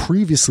did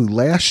previously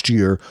last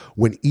year,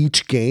 when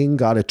each gang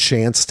got a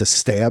chance to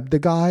stab the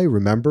guy,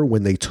 remember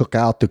when they took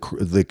out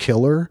the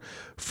killer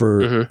for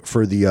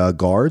the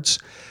guards,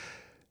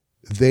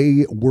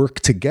 they work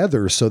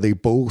together. So they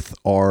both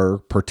are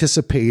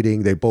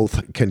participating. They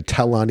both can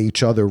tell on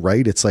each other,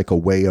 right? It's like a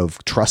way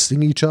of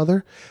trusting each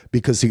other,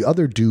 because the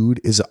other dude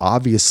is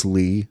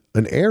obviously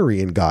an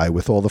Aryan guy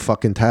with all the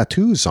fucking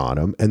tattoos on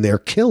him, and they're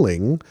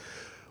killing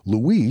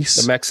Luis,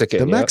 the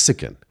Mexican.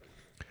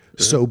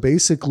 Mm-hmm. So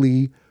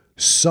basically,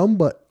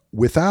 somebody,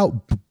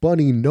 without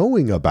Bunny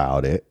knowing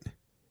about it,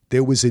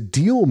 there was a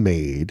deal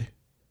made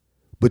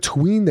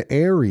between the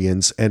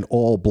Aryans and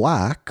All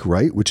Black,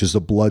 right, which is the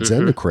Bloods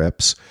and the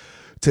Crips,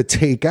 to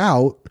take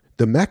out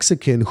the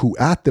Mexican, who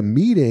at the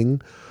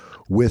meeting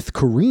with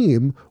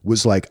Kareem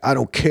was like, I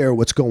don't care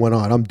what's going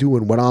on. I'm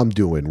doing what I'm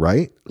doing,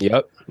 right?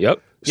 Yep.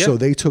 So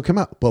they took him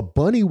out. But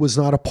Bunny was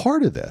not a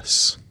part of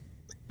this.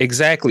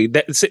 Exactly.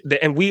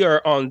 And we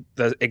are on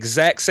the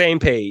exact same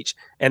page.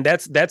 And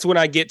that's when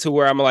I get to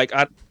where I'm like,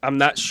 I'm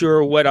not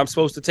sure what I'm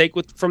supposed to take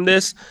from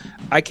this.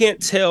 I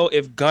can't tell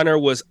if Gunner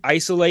was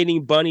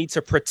isolating Bunny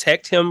to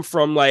protect him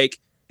from like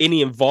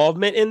any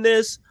involvement in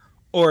this,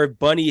 or if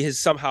Bunny has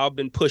somehow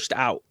been pushed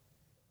out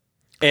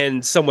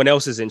and someone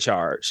else is in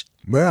charge.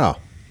 Yeah.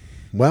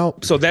 Well,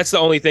 so that's the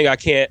only thing I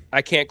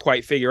can't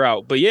quite figure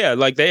out. But yeah,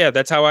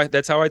 that's how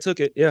I took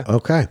it. Yeah.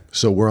 Okay.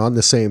 So we're on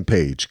the same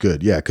page.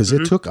 Good. Yeah, because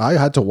I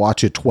had to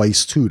watch it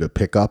twice too to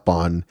pick up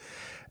on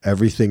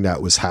everything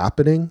that was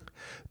happening,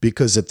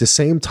 because at the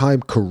same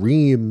time,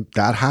 Kareem,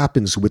 that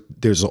happens with,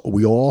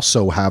 we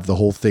also have the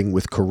whole thing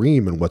with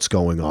Kareem and what's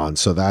going on.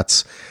 So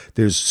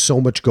there's so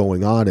much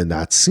going on in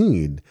that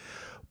scene.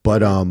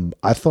 But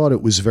I thought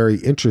it was very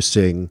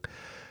interesting.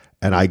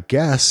 And I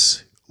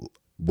guess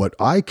what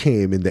I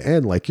came in the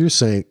end, like you're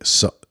saying,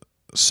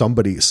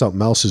 something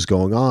else is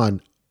going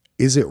on.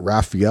 Is it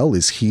Raphael?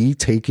 Is he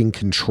taking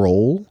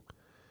control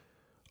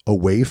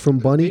away from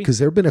Bunny? Because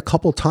there have been a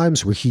couple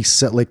times where he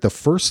said, like the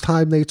first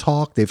time they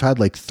talked, they've had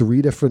like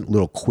 3 different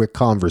little quick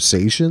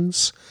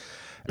conversations.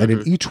 And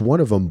in each one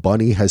of them,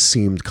 Bunny has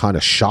seemed kind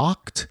of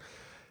shocked,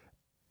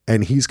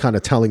 and he's kind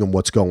of telling him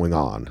what's going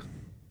on.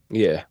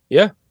 Yeah.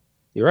 Yeah.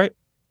 You're right.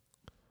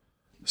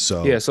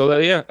 So yeah, so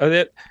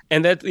that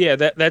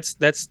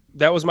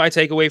was my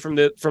takeaway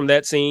from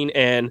that scene,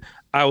 and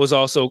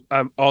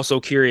I'm also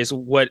curious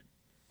what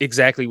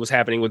exactly was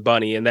happening with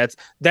Bunny, and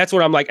that's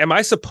what I'm like. Am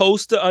I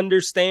supposed to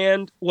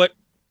understand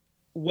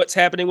what's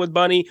happening with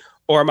Bunny,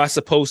 or am I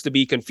supposed to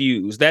be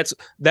confused? That's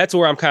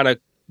where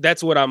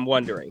that's what I'm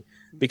wondering,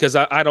 because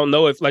I don't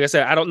know if, like I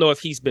said, I don't know if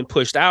he's been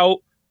pushed out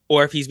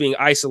or if he's being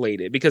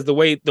isolated, because the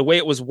way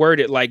it was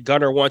worded, like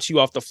Gunner wants you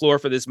off the floor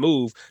for this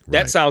move,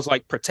 that sounds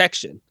like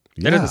protection.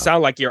 That doesn't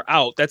sound like you're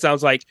out. That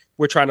sounds like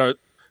we're trying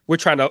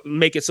to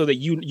make it so that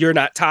you're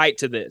not tied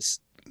to this,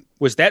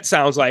 which that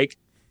sounds like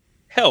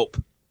help.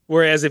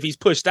 Whereas if he's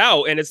pushed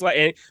out, and it's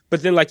like,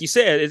 but then like you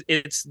said,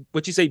 it's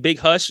what you say, big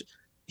hush.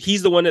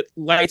 He's the one that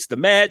lights the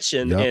match,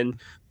 and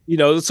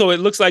so it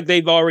looks like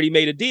they've already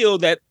made a deal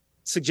that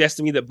suggests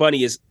to me that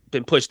Bunny has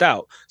been pushed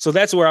out. So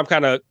that's where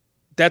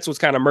that's what's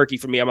kind of murky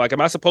for me. I'm like,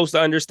 am I supposed to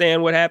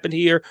understand what happened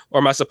here,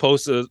 or am I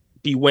supposed to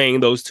be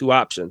weighing those two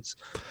options?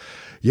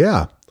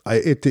 Yeah.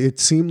 It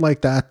seemed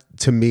like that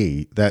to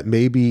me, that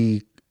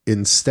maybe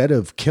instead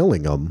of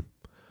killing him,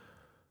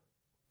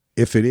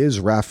 if it is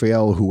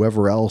Raphael,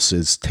 whoever else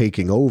is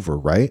taking over,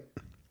 right?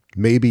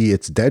 Maybe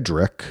it's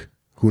Dedrick,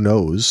 who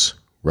knows,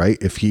 right?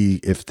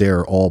 If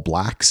they're all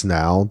blacks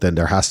now, then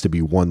there has to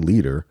be one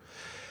leader.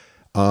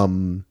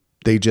 Maybe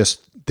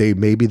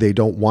they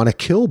don't want to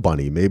kill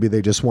Bunny. Maybe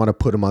they just want to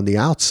put him on the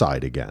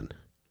outside again.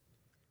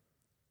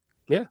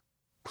 Yeah.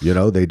 You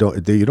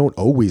don't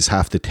always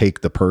have to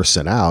take the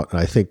person out. And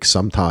I think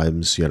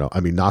sometimes, I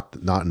mean, not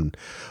in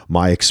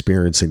my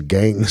experience in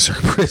gangs or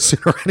prison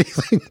or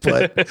anything,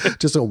 but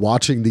just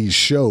watching these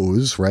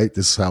shows, right?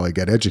 This is how I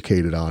get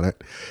educated on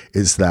it,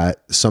 is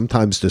that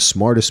sometimes the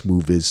smartest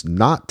move is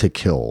not to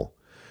kill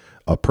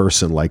a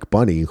person like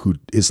Bunny, who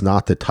is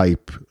not the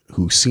type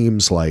who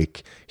seems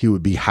like he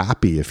would be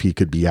happy if he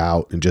could be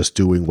out and just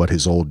doing what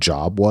his old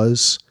job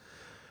was,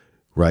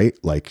 right?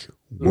 Like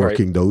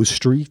working those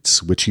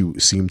streets, which you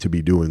seem to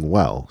be doing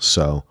well.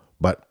 So,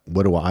 but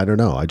I don't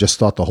know. I just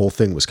thought the whole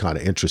thing was kind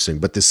of interesting,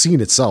 but the scene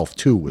itself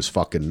too was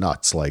fucking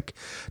nuts. Like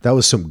that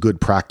was some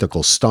good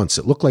practical stunts.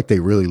 It looked like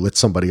they really lit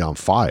somebody on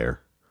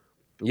fire.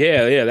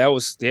 Yeah, that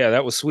was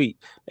sweet.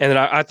 And then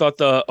I thought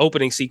the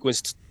opening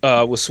sequence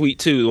was sweet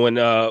too.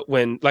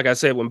 When like I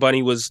said, when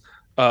Bunny was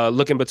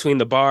looking between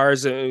the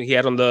bars, he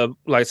had on the,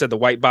 like I said, the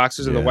white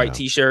boxers and the white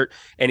t-shirt,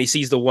 and he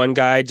sees the one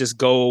guy just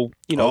go,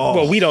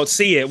 well, we don't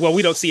see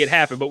it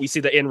happen, but we see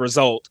the end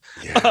result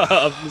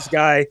of this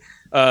guy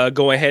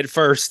going head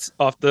first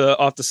off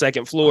the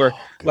second floor.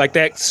 Like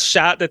that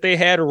shot that they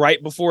had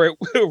right before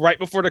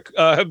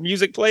the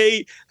music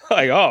played.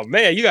 Like, oh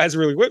man, you guys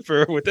really went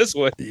for it with this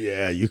one.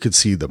 Yeah, you could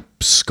see the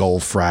skull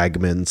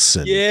fragments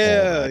and all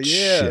that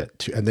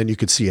shit. And then you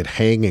could see it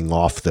hanging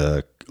off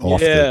the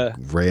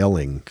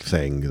railing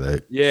thing.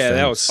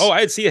 That was. Oh,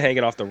 I'd see it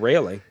hanging off the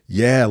railing.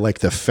 Yeah, like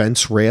the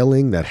fence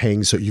railing that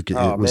hangs. So you could.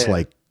 It was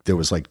like there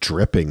was like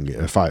dripping.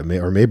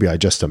 Or maybe I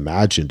just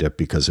imagined it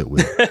because it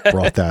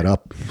brought that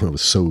up. It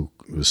was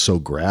so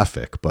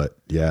graphic. But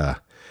yeah,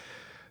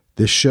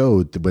 this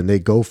show, when they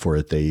go for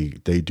it, they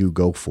do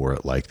go for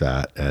it like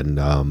that,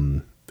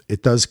 and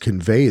it does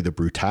convey the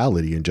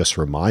brutality and just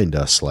remind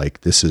us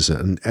like this is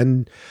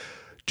and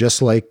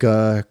just like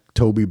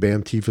Toby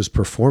Bam Tifa's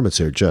performance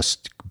there,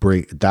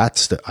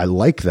 I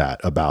like that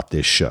about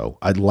this show.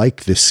 I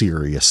like the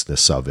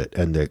seriousness of it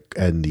and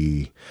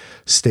the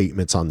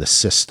statements on the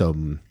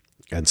system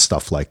and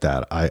stuff like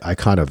that. I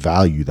kind of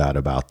value that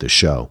about the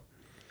show.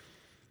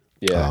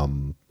 Yeah.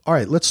 All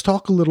right, let's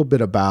talk a little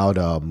bit about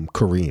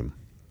Kareem.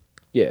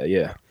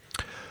 Yeah.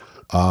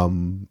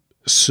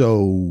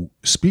 So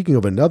speaking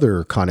of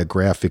another kind of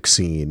graphic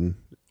scene,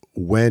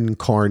 when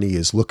Carney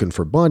is looking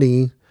for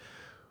Bunny,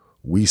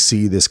 we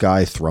see this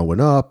guy throwing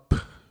up,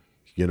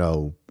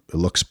 it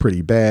looks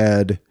pretty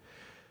bad.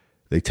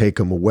 They take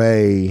him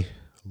away.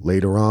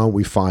 Later on,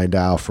 we find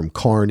out from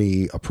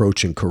Carney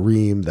approaching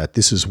Kareem that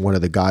this is one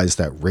of the guys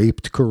that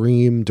raped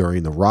Kareem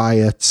during the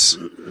riots,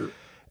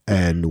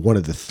 and one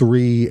of the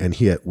 3, and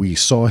we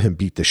saw him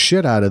beat the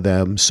shit out of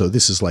them. So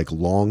this is like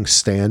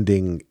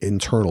long-standing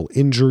internal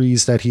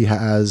injuries that he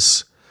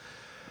has.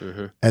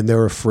 Mm-hmm. And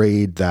they're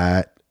afraid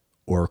that,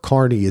 or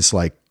Carney is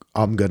like,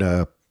 I'm going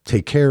to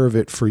take care of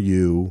it for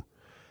you.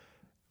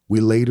 We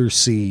later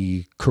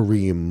see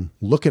Kareem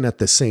looking at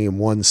the same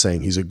one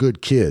saying he's a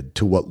good kid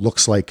to what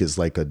looks like is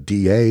like a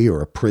DA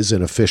or a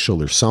prison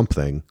official or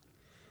something.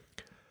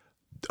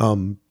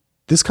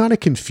 This kind of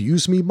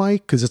confused me,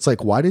 Mike, because it's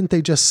like, why didn't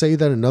they just say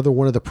that another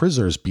one of the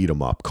prisoners beat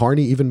him up?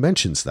 Carney even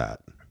mentions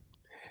that.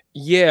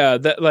 Yeah,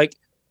 that like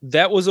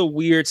that was a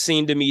weird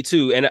scene to me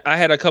too. And I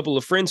had a couple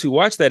of friends who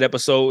watched that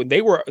episode.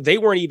 They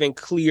weren't even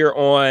clear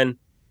on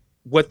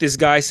what this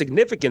guy's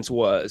significance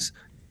was.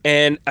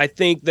 And I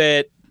think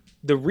that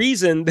the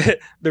reason that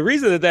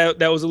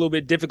was a little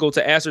bit difficult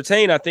to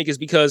ascertain, I think, is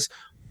because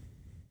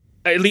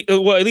at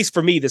least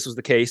for me, this was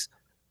the case.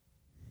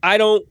 I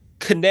don't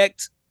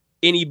connect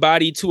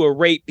anybody to a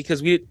rape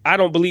because I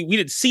don't believe we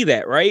didn't see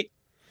that, right?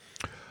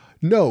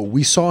 No,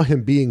 we saw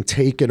him being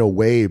taken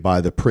away by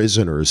the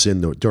prisoners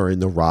during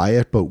the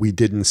riot, but we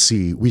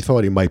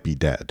thought he might be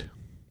dead.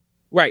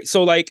 Right.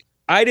 So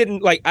I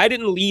didn't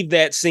leave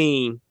that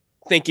scene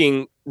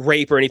thinking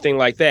rape or anything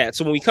like that.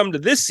 So when we come to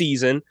this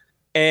season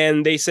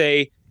and they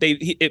say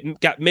it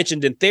got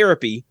mentioned in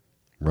therapy,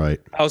 right?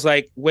 I was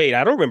like, wait,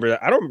 I don't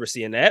remember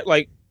seeing that.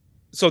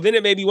 So then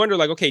it made me wonder,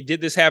 okay,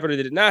 did this happen or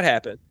did it not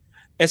happen?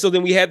 And so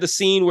then we had the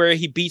scene where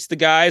he beats the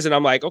guys, and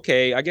I'm like,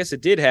 okay, I guess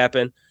it did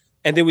happen.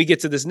 And then we get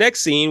to this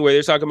next scene where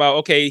they're talking about,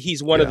 okay,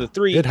 he's one of the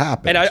three. It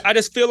happened. And I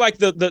just feel like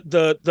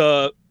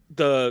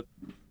the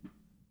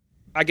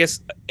I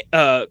guess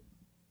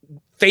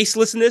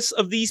facelessness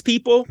of these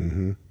people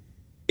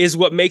is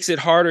what makes it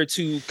harder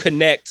to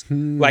connect.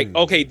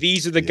 Okay,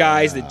 these are the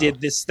guys that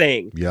did this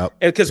thing. Yep.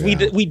 Because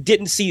we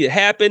didn't see it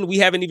happen. We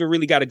haven't even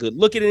really got a good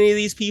look at any of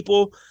these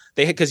people.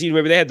 Because you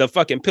remember they had the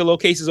fucking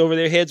pillowcases over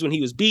their heads when he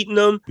was beating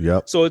them.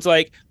 Yep. So it's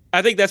like,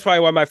 I think that's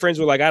probably why my friends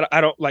were like, I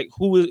don't like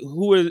who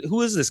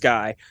is this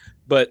guy?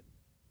 But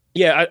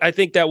yeah, I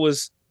think that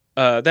was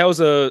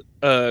a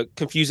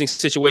confusing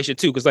situation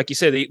too, because like you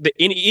said,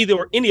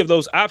 any of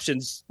those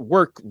options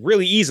work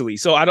really easily.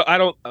 So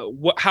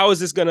how is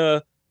this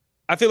gonna?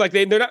 I feel like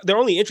they're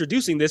only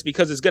introducing this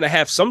because it's gonna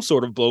have some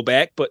sort of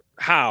blowback, but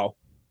how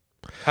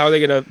are they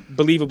gonna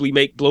believably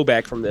make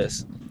blowback from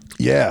this?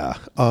 Yeah.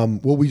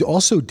 Well, we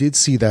also did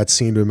see that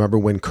scene. Remember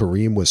when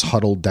Kareem was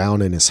huddled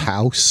down in his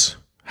house,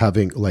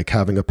 having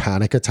a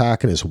panic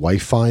attack, and his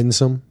wife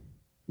finds him?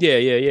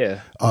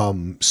 Yeah.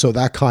 So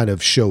that kind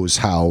of shows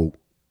how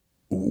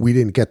we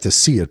didn't get to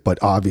see it, but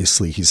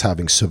obviously it's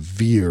having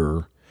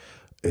severe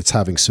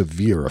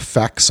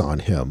effects on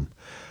him.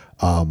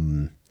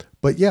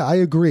 But yeah, I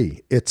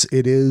agree. It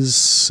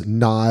is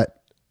not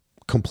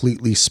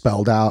completely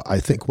spelled out. I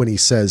think when he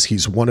says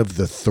he's one of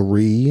the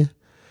three,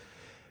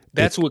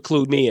 that's what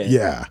clued me in.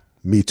 Yeah,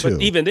 me too.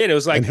 But even then, it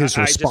was like, I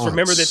just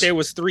remember that there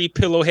was 3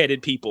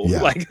 pillow-headed people.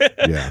 Yeah.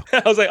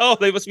 I was like, oh,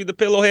 they must be the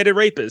pillow-headed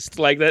rapists.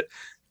 Like that.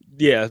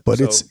 Yeah. But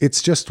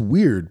it's just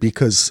weird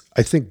because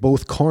I think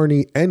both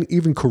Carney and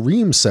even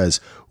Kareem says,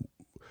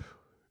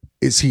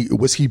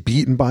 was he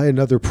beaten by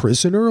another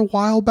prisoner a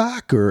while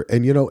back?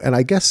 And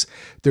I guess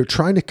they're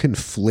trying to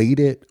conflate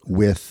it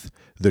with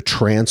the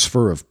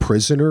transfer of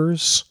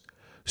prisoners.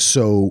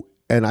 So,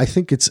 and I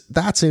think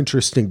that's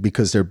interesting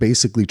because they're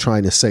basically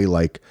trying to say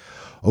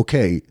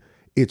okay,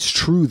 it's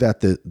true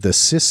that the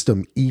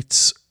system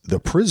eats the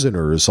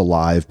prisoners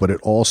alive, but it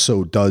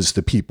also does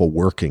the people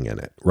working in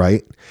it,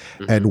 right?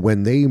 Mm-hmm. And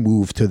when they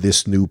move to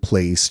this new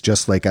place,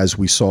 just like as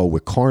we saw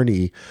with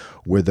Carney,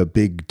 where the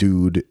big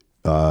dude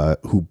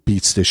who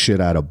beats the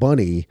shit out of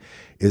Bunny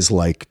is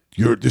like,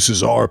 this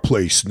is our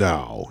place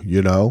now,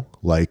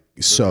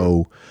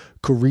 So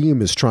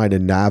Kareem is trying to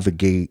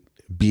navigate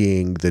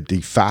being the de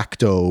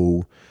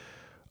facto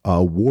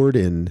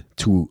warden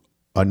to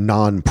a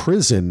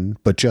non-prison,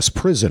 but just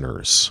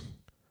prisoners.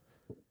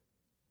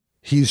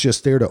 He's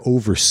just there to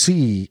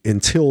oversee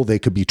until they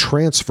could be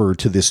transferred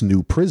to this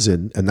new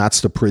prison, and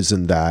that's the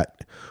prison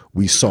that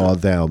we saw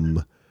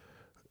them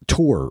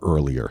tour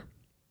earlier.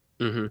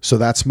 Mm-hmm. So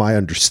that's my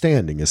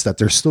understanding, is that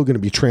they're still going to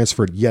be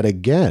transferred yet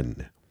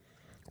again,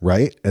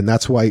 right? And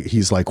that's why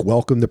he's like,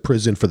 welcome to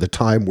prison for the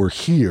time we're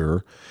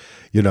here,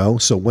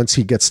 So once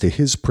he gets to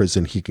his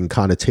prison, he can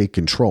kind of take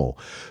control.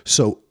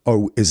 So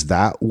is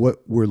that what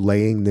we're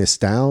laying this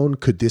down?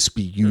 Could this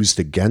be used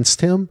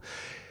against him?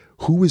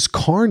 Who is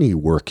Carney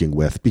working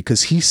with?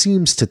 Because he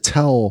seems to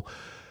tell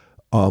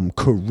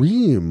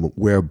Kareem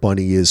where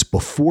Bunny is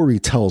before he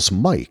tells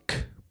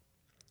Mike.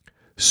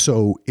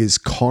 So is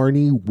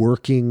Carney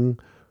working?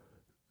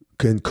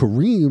 And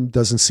Kareem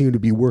doesn't seem to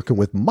be working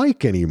with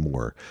Mike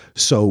anymore.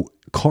 So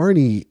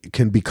Carney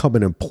can become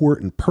an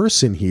important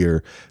person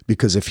here,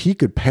 because if he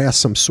could pass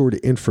some sort of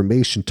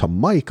information to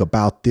Mike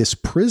about this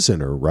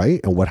prisoner, right,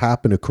 and what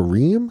happened to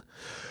Kareem,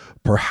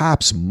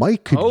 perhaps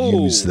Mike could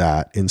use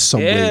that in some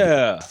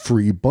way,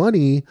 free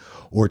Bunny,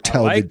 or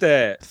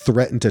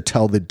threaten to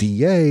tell the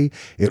DA.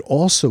 It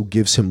also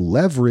gives him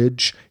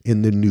leverage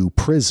in the new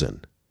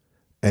prison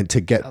and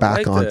to get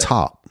back on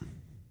top.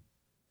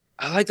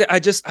 I like that.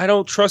 I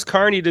don't trust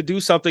Carney to do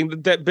something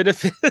that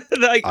benefits.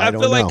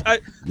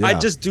 I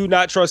just do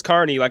not trust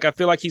Carney. I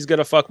feel like he's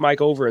gonna fuck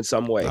Mike over in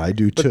some way. I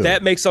do too. But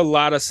that makes a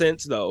lot of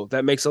sense, though.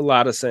 That makes a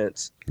lot of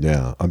sense.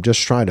 Yeah, I'm just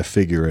trying to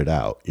figure it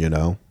out,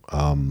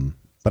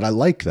 But I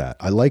like that.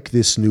 I like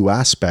this new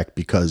aspect,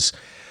 because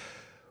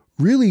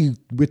really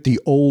with the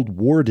old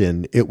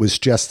warden, it was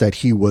just that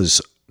he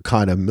was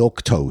kind of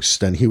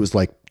milquetoast, and he was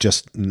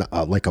just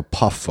like a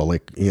puff.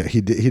 He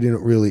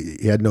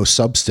had no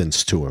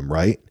substance to him,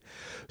 right?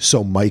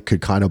 so Mike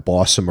could kind of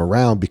boss him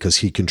around because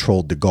he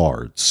controlled the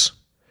guards,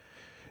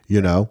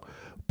 you know?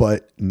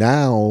 But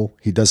now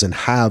he doesn't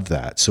have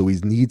that. So he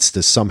needs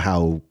to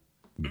somehow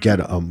get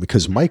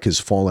because Mike has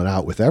fallen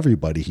out with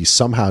everybody. He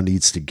somehow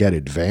needs to get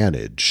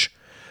advantage.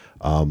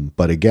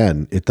 But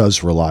again, it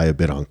does rely a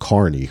bit on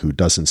Carney, who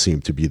doesn't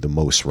seem to be the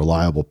most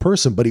reliable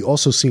person, but he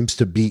also seems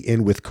to be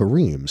in with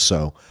Kareem.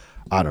 So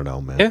I don't know,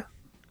 man. Yeah.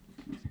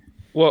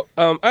 Well,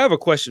 I have a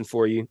question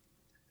for you.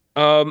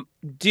 What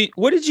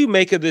did you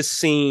make of this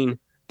scene?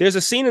 There's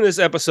a scene in this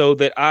episode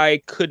that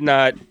I could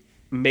not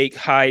make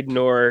hide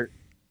nor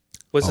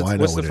what's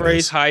the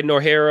phrase? Hide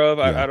nor hair of.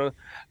 Yeah. I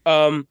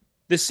don't.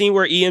 This scene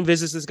where Ian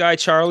visits this guy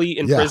Charlie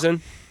in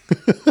prison.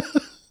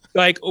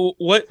 Like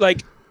what?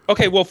 Like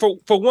okay. Well, for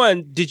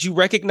one, did you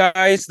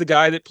recognize the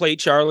guy that played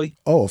Charlie?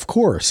 Oh, of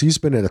course. He's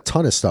been in a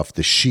ton of stuff.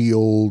 The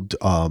Shield.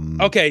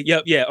 Okay.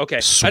 Yep. Yeah. Okay.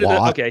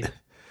 SWAT. Okay.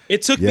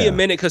 It took me a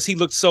minute because he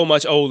looked so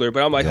much older,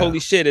 but I'm like, holy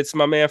shit, it's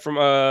my man from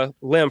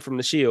Lem from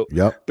The Shield.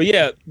 Yep. But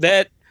yeah,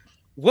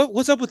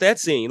 what's up with that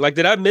scene? Like,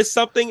 did I miss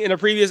something in a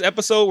previous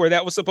episode where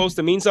that was supposed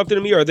to mean something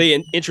to me, or are they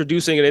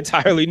introducing an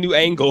entirely new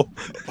angle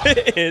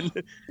in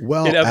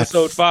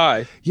episode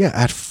 5? Yeah,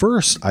 at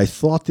first I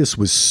thought this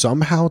was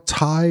somehow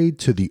tied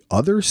to the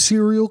other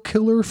serial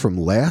killer from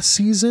last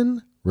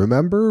season.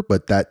 Remember?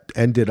 But that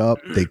ended up,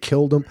 they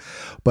killed him.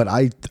 But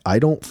I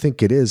don't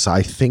think it is.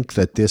 I think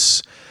that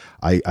this...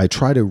 I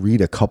try to read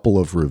a couple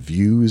of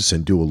reviews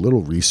and do a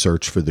little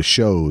research for the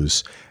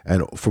shows.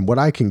 And from what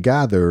I can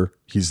gather,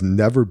 he's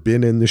never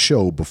been in the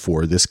show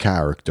before, this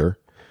character.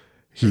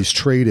 He's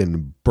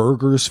trading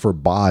burgers for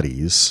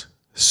bodies.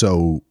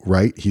 So,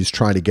 right, he's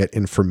trying to get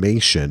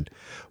information.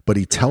 But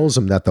he tells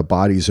him that the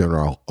bodies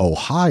are in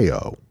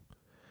Ohio.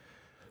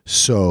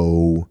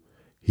 So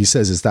he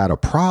says, is that a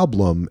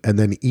problem? And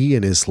then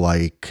Ian is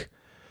like...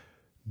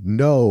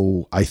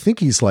 No, I think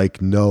he's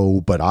like,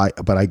 no, but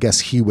I guess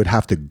he would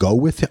have to go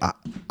with it.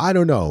 I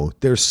don't know.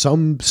 There's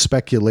some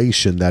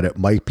speculation that it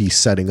might be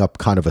setting up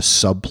kind of a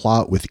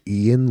subplot with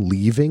Ian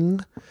leaving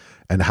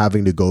and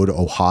having to go to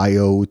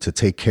Ohio to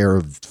take care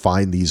of,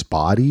 find these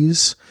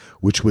bodies,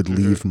 which would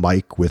leave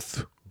Mike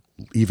with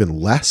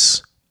even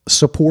less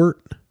support.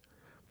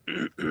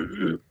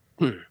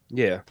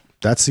 Yeah.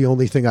 That's the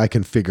only thing I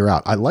can figure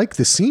out. I like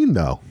the scene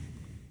though.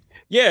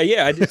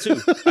 Yeah, I did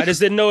too. I just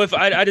didn't know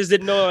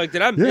like,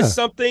 did I miss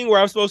something where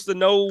I'm supposed to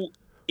know?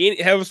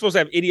 I'm supposed to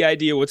have any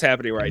idea what's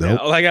happening right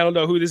now. Like, I don't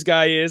know who this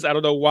guy is. I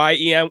don't know why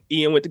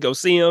Ian went to go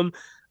see him.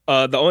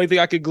 The only thing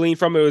I could glean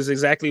from it was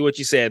exactly what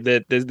you said,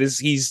 that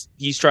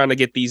he's trying to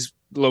get these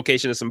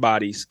location of some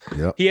bodies.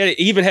 Yep. He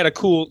had a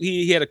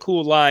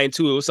cool line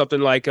too. It was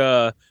something like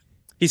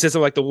he said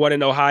something like the one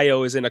in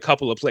Ohio is in a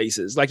couple of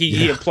places. Like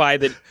he implied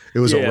that it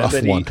was a rough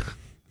one.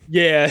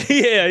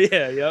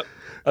 Yep.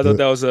 I thought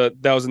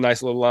that was a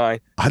nice little line.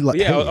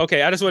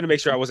 Okay. I just wanted to make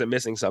sure I wasn't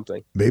missing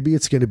something. Maybe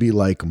it's going to be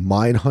like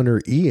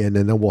Mindhunter Ian,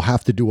 and then we'll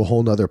have to do a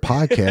whole nother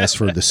podcast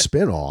for the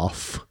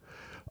spinoff.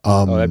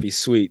 That'd be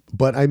sweet.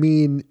 But I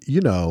mean,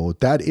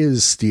 that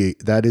is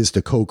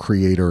the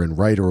co-creator and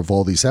writer of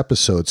all these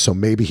episodes. So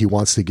maybe he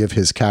wants to give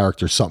his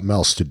character something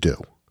else to do.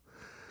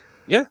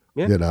 Yeah.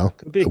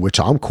 Which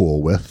I'm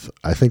cool with.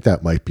 I think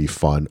that might be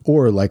fun.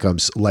 Or like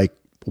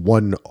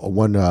one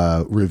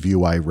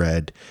review I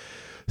read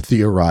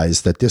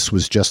theorized that this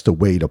was just a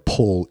way to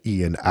pull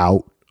Ian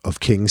out of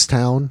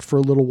Kingstown for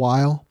a little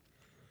while,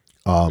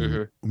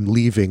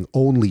 leaving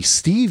only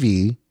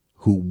Stevie,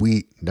 who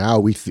we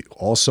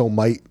also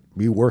might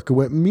be working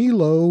with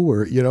Milo,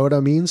 or you know what I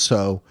mean.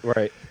 So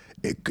right,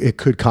 it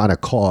could kind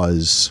of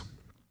cause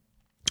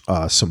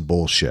some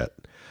bullshit.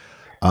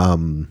 All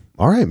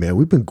right, man,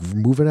 we've been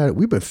moving at it.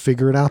 We've been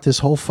figuring out this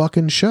whole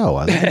fucking show.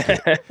 I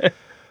like it.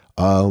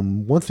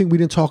 One thing we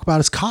didn't talk about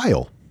is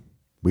Kyle.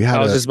 I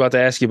was just about to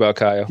ask you about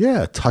Kyle.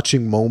 Yeah,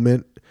 touching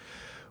moment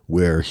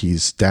where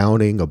he's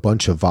downing a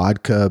bunch of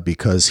vodka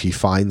because he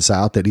finds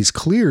out that he's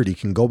cleared. He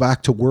can go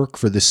back to work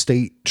for the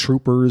state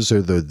troopers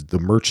or the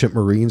merchant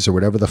marines or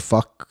whatever the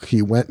fuck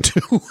he went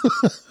to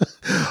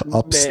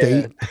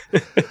upstate.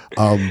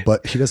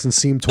 But he doesn't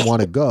seem to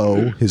want to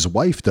go. His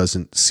wife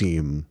doesn't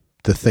seem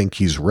to think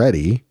he's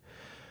ready.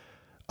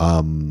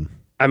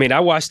 I mean,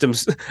 I watched him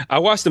chug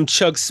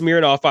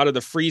Smirnoff out of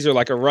the freezer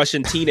like a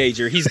Russian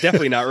teenager. He's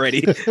definitely not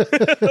ready.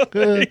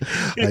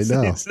 I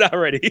know. He's not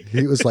ready.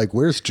 He was like,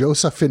 where's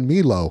Joseph and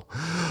Milo?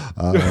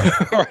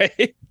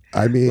 Right.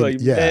 I mean,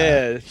 like,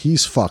 man.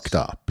 He's fucked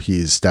up.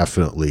 He's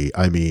definitely,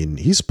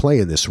 he's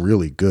playing this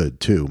really good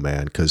too,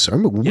 man. Because I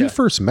remember when we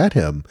first met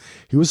him,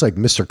 he was like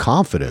Mr.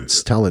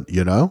 Confidence, telling,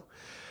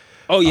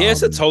 Oh, yeah,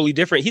 it's a totally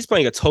different. He's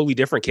playing a totally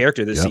different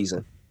character this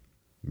season.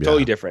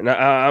 Totally different.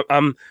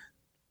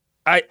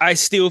 I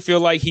still feel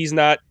like he's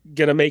not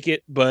gonna make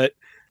it, but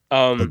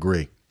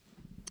agree.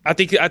 I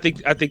think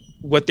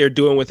what they're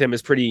doing with him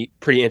is pretty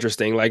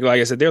interesting. Like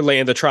I said, they're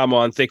laying the trauma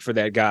on thick for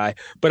that guy.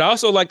 But I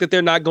also like that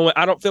they're not going.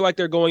 I don't feel like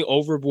they're going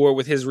overboard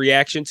with his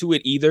reaction to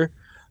it either.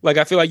 Like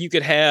I feel like you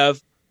could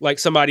have like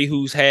somebody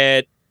who's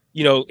had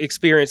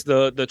experience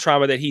the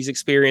trauma that he's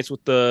experienced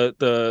with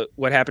the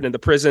what happened in the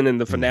prison in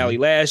the finale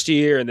last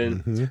year, and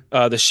then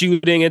the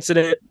shooting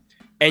incident.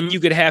 And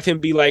you could have him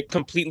be like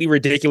completely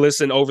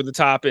ridiculous and over the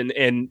top and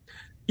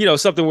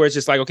something where it's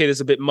just like, okay, this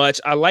is a bit much.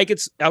 I like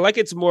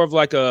it's more of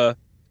like an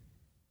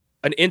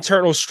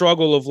internal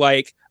struggle of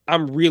like,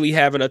 I'm really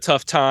having a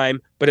tough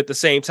time, but at the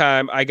same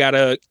time, I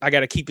gotta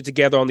keep it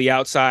together on the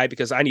outside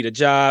because I need a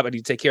job. I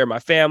need to take care of my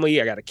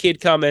family. I got a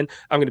kid coming.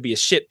 I'm going to be a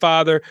shit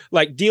father.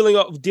 Like dealing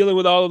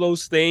with all of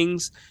those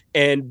things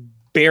and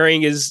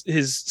bearing his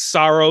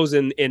sorrows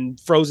and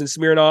Frozen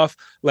Smirnoff.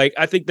 Like,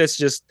 I think that's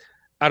just,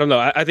 I don't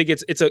know. I think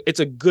it's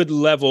a good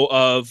level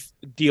of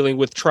dealing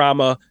with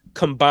trauma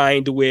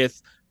combined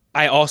with,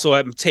 I also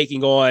am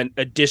taking on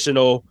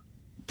additional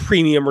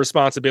premium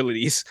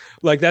responsibilities.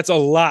 Like, that's a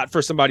lot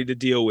for somebody to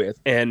deal with.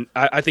 And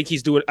I think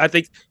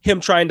him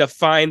trying to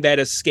find that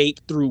escape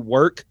through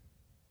work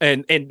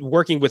and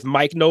working with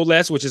Mike, no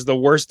less, which is the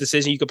worst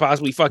decision you could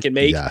possibly fucking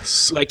make.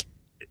 Yes. Like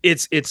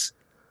it's,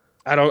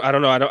 I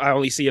don't know. I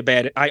only see a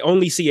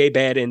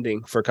bad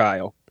ending for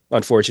Kyle,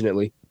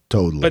 unfortunately.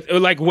 Totally. But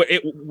like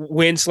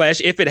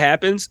if it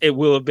happens, it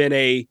will have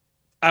been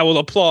I will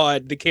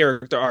applaud the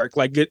character arc.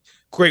 Like,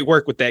 great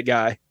work with that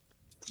guy.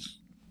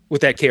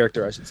 With that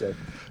character, I should say.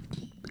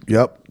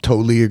 Yep,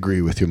 totally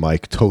agree with you,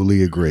 Mike.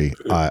 Totally agree.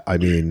 I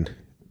mean,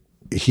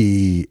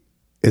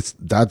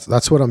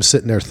 that's what I'm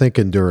sitting there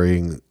thinking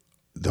during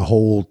the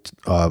whole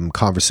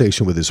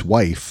conversation with his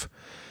wife,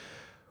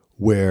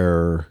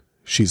 where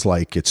she's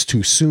like, "It's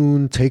too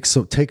soon. Take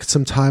some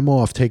time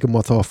off. Take a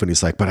month off." And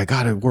he's like, "But I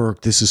gotta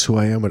work. This is who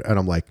I am." And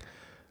I'm like,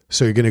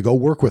 so you're going to go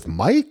work with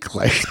Mike?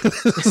 Like,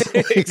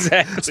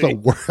 exactly.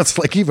 It's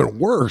like even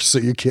worse.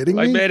 Are you kidding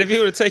me? Like, man, if you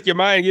were to take your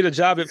mind and get a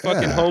job at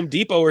fucking Home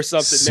Depot or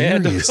something,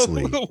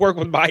 seriously, man, work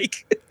with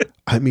Mike.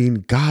 I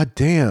mean,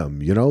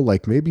 goddamn,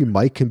 like maybe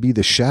Mike can be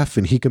the chef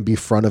and he can be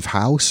front of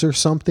house or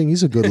something.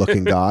 He's a good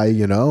looking guy,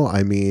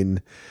 I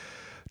mean,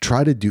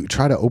 try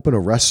to open a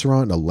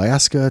restaurant in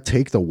Alaska,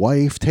 take the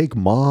wife, take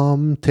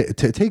mom,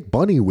 take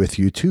Bunny with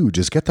you too.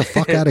 Just get the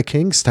fuck out of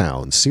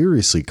Kingstown.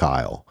 Seriously,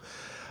 Kyle.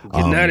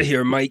 Getting out of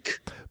here, Mike.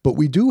 But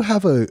we do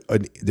have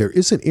there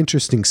is an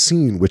interesting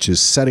scene which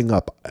is setting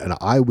up, and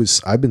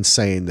I've been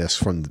saying this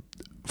from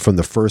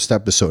the first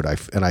episode.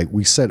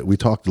 We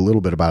talked a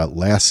little bit about it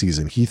last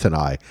season, Heath and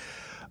I,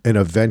 an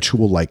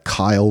eventual like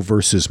Kyle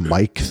versus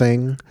Mike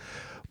thing,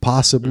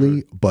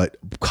 possibly. But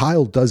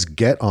Kyle does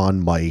get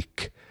on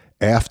Mike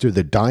after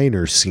the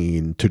diner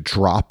scene to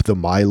drop the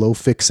Milo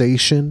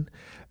fixation,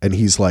 and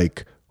he's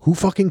like, "Who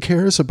fucking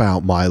cares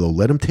about Milo?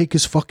 Let him take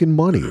his fucking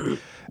money."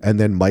 And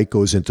then Mike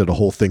goes into the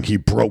whole thing. He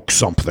broke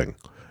something.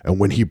 And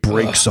when he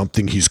breaks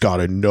something, he's got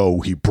to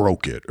know he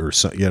broke it or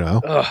something,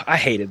 I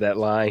hated that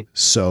line.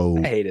 So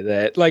I hated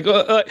that. Like,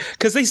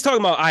 because he's talking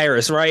about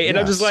Iris, right? And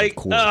yes, I'm just like,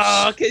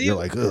 you're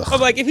like, ugh.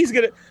 I'm like, if he's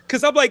going to,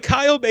 because I'm like,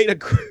 Kyle made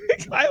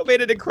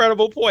an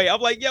incredible point.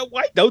 I'm like, yeah,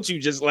 why don't you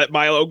just let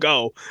Milo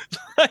go?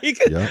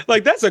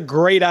 Like, that's a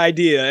great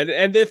idea.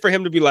 And then for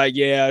him to be like,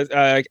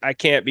 yeah, I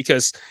can't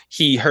because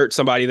he hurt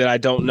somebody that I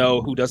don't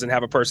know who doesn't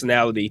have a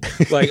personality.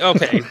 Like,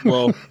 okay,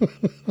 well,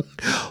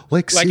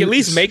 like at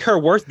least make her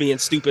worth being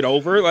stupid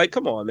over. Like,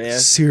 come on, man.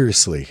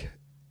 Seriously.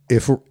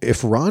 If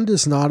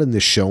Rhonda's not in the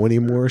show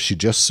anymore, she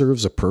just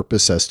serves a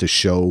purpose as to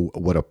show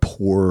what a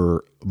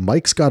poor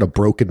Mike's got a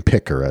broken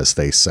picker, as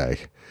they say.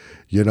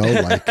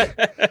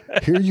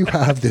 Like here you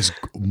have this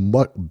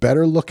much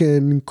better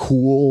looking,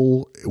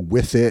 cool,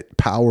 with it,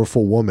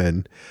 powerful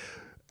woman,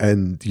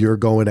 and you're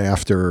going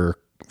after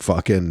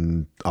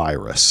fucking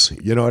Iris.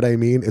 You know what I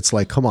mean? It's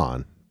like, come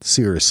on,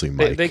 seriously,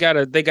 Mike. They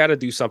gotta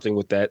do something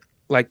with that.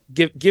 Like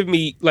give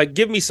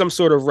me some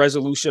sort of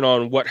resolution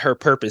on what her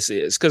purpose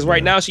is. Because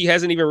right now she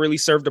hasn't even really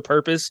served a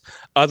purpose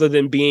other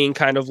than being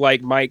kind of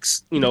like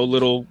Mike's,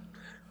 little,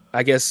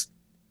 I guess,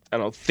 I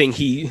don't know, thing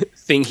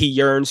he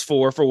yearns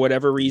for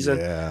whatever reason.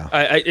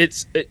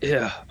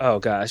 Yeah. Oh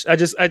gosh.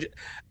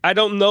 I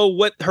don't know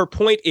what her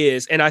point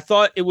is. And I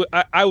thought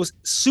I was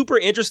super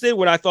interested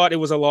when I thought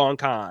it was a long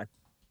con.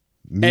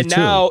 Me too.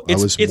 Now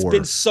it's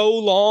been so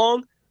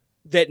long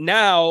that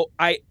now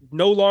I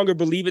no longer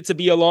believe it to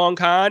be a long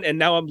con. And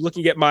now I'm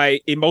looking at my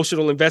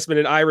emotional investment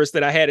in Iris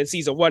that I had in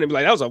season 1 and be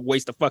like, that was a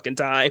waste of fucking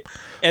time.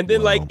 And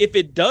then like, if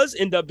it does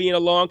end up being a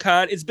long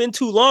con, it's been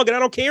too long and I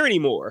don't care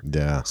anymore.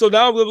 Yeah. So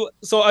now,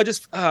 I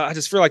just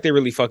feel like they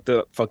really fucked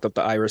up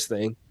the Iris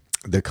thing.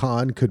 The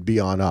con could be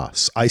on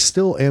us. I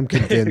still am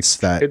convinced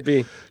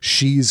that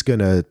she's going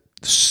to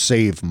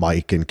save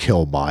Mike and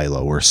kill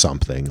Milo or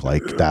something.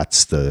 Like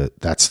that's the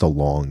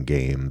long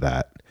game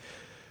that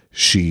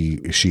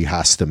she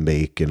has to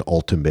make an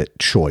ultimate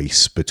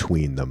choice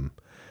between them,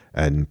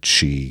 and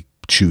she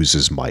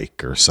chooses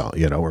Mike or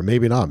something, or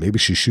maybe not. Maybe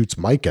she shoots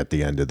Mike at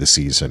the end of the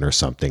season or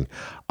something.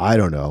 I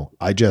don't know.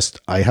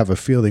 I have a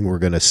feeling we're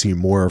going to see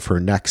more of her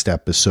next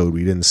episode.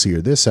 We didn't see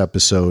her this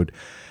episode.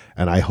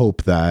 And I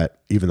hope that,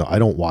 even though I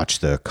don't watch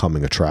the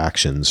coming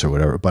attractions or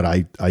whatever, but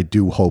I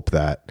do hope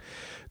that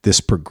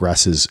this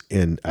progresses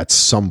in at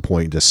some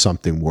point to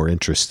something more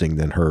interesting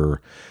than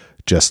her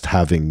just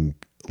having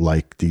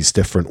like these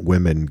different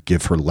women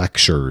give her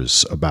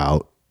lectures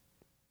about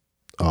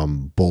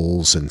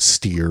bulls and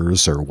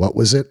steers, or what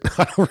was it?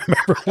 I don't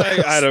remember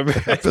I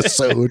don't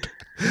episode.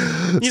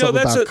 Something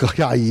about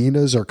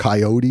hyenas or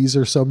coyotes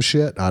or some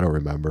shit. I don't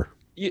remember.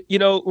 You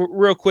know,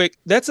 real quick,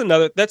 that's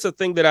a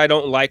thing that I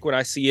don't like when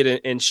I see it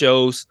in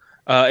shows.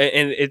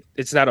 And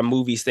it's not a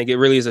movies thing. It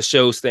really is a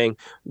shows thing.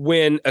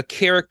 When a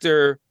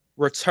character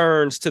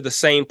returns to the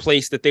same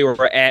place that they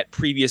were at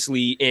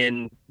previously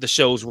in the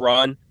show's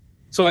run.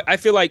 So I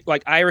feel like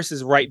Iris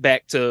is right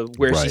back to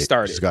where she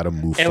started. She's got to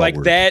move and forward.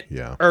 Like that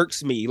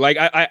irks me. Like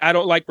I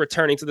don't like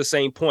returning to the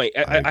same point.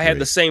 I had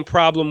the same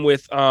problem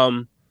with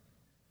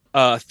Theon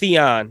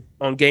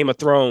on Game of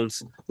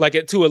Thrones,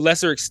 like to a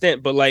lesser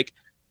extent, but like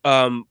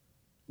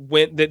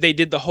when they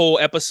did the whole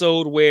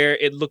episode where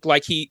it looked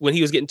like when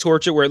he was getting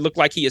tortured, where it looked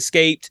like he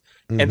escaped.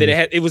 And then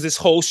it was this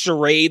whole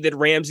charade that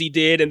Ramsay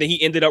did, and then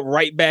he ended up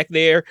right back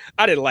there.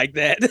 I didn't like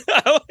that.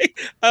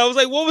 I was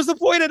like, what was the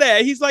point of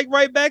that? He's like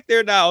right back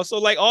there now. So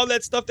like all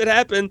that stuff that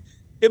happened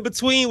in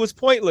between was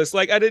pointless.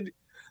 Like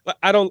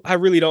I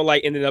really don't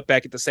like ending up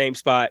back at the same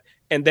spot.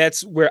 And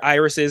that's where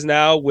Iris is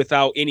now,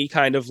 without any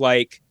kind of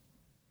like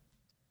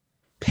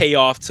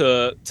payoff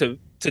to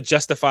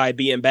justify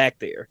being back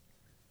there.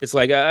 It's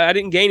like I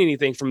didn't gain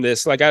anything from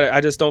this. Like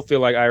I just don't feel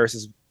like Iris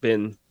has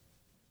been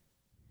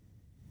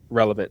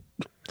relevant.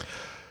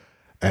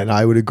 And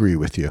I would agree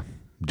with you.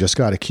 Just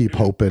got to keep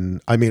hoping.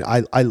 I mean,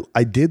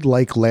 I did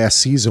like last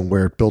season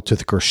where it built to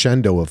the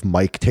crescendo of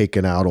Mike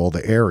taking out all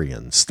the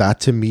Aryans. That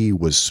to me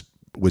was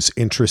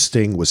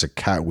interesting. Was a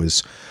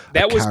character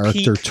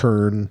peak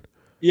turn.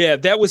 Yeah,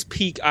 that was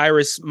peak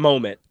Iris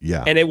moment.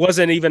 Yeah, and it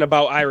wasn't even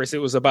about Iris; it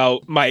was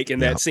about Mike in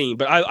that scene.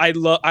 But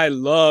I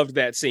loved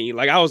that scene.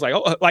 Like I was like,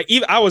 oh, like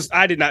even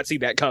I did not see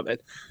that coming.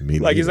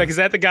 Like he's like, is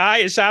that the guy?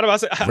 And shot him. I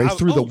said, right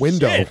through the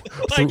window.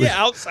 Like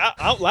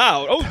out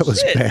loud. Oh, that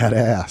was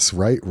badass.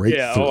 Right.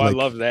 Yeah. Through, I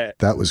love that.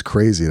 That was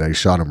crazy. And I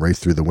shot him right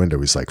through the window.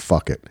 He's like,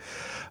 fuck it.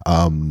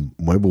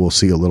 Maybe we'll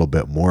see a little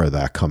bit more of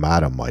that come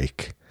out of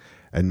Mike.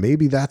 And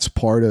maybe that's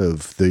part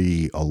of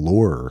the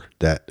allure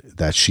that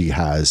she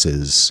has,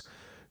 is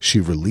she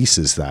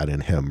releases that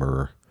in him,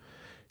 or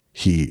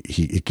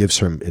it gives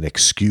him an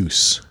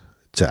excuse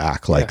to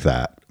act like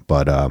that.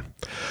 But I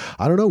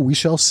don't know. We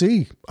shall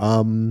see.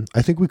 I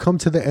think we come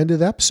to the end of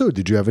the episode.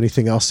 Did you have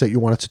anything else that you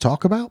wanted to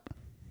talk about?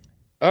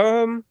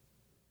 Nope.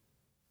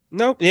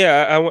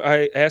 Yeah,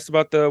 I asked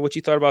about what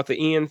you thought about the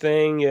Ian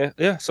thing.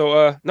 Yeah.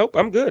 So nope,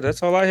 I'm good.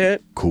 That's all I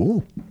had.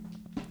 Cool.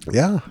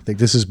 Yeah, I think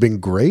this has been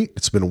great.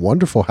 It's been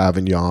wonderful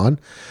having you on.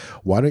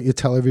 Why don't you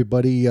tell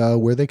everybody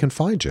where they can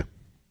find you?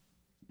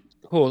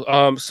 Cool.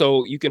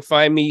 So you can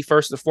find me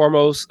first and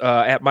foremost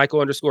at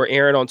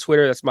Michael_Aaron on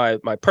Twitter. That's my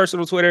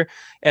personal Twitter.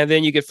 And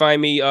then you can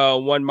find me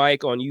One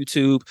Mike on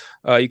YouTube.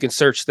 You can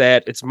search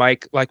that. It's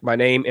Mike like my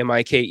name,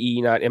 Mike,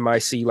 not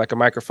MIC like a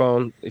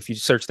microphone. If you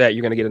search that,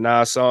 you're gonna get a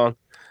Nas song.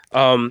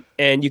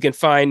 And you can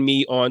find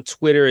me on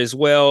Twitter as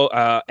well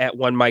at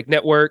One Mike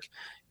Network.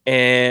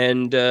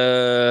 And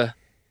yeah,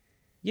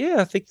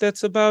 I think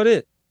that's about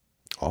it.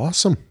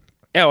 Awesome.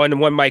 Oh, and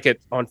One Mic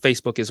on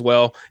Facebook as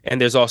well.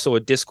 And there's also a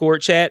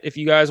Discord chat if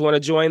you guys want to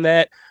join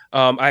that.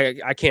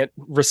 I can't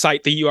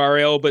recite the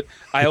URL, but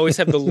I always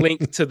have the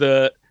link to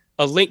the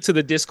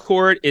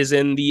Discord is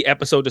in the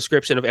episode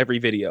description of every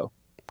video.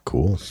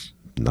 Cool.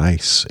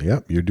 Nice.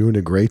 Yep. You're doing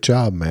a great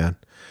job, man.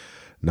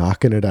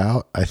 Knocking it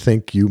out. I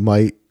think you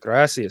might.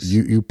 Gracias.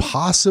 You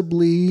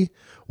possibly,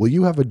 well,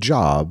 you have a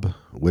job,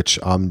 which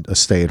I'm a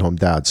stay-at-home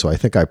dad, so I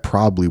think I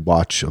probably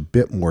watch a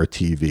bit more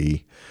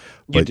TV.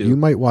 But you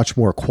might watch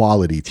more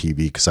quality TV,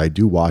 because I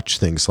do watch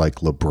things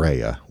like La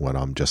Brea when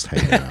I'm just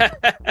hanging out.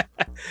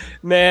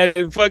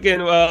 Man, fucking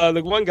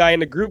the one guy in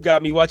the group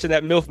got me watching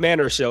that MILF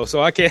Manor show,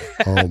 so I can't.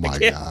 Oh my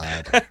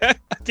God! I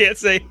can't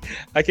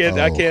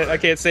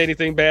say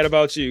anything bad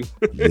about you.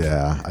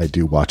 Yeah, I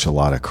do watch a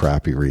lot of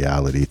crappy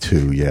reality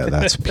too. Yeah,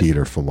 that's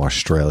Peter from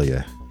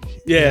Australia.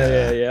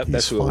 Yeah.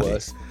 That's who it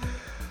was.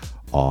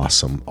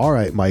 Awesome. All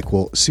right, Mike.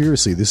 Well,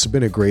 seriously, this has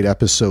been a great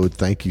episode.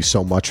 Thank you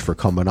so much for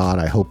coming on.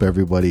 I hope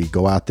everybody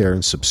go out there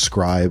and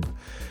subscribe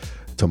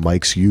to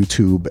Mike's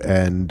YouTube.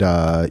 And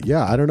I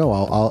don't know.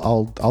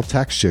 I'll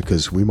text you,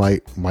 because we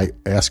might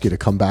ask you to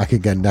come back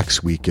again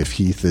next week if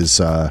Heath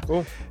is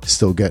cool.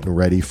 Still getting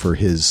ready for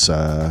his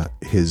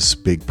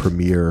big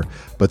premiere.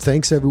 But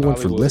thanks everyone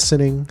for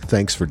listening.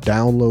 Thanks for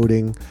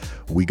downloading.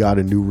 We got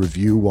a new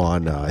review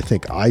on I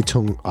think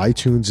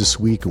iTunes this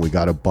week, and we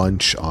got a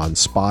bunch on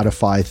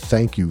Spotify.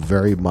 Thank you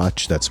very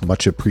much. That's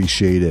much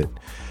appreciated.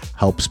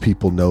 Helps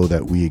people know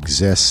that we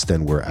exist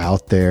and we're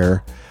out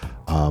there.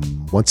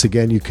 Once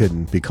again, you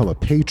can become a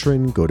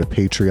patron. Go to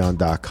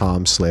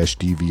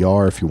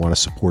patreon.com/DVR if you want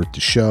to support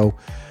the show.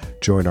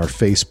 Join our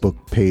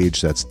Facebook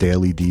page. That's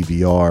Daily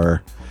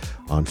DVR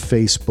on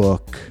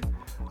Facebook.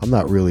 I'm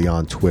not really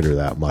on Twitter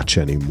that much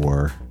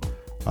anymore.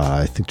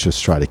 I think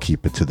just try to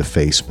keep it to the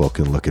Facebook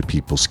and look at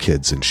people's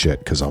kids and shit,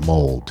 because I'm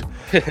old.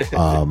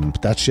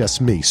 That's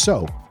just me.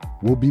 So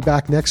we'll be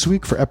back next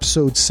week for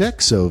episode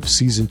 6 of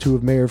season 2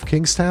 of Mayor of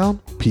Kingstown.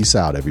 Peace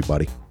out,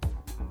 everybody.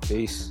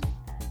 Peace.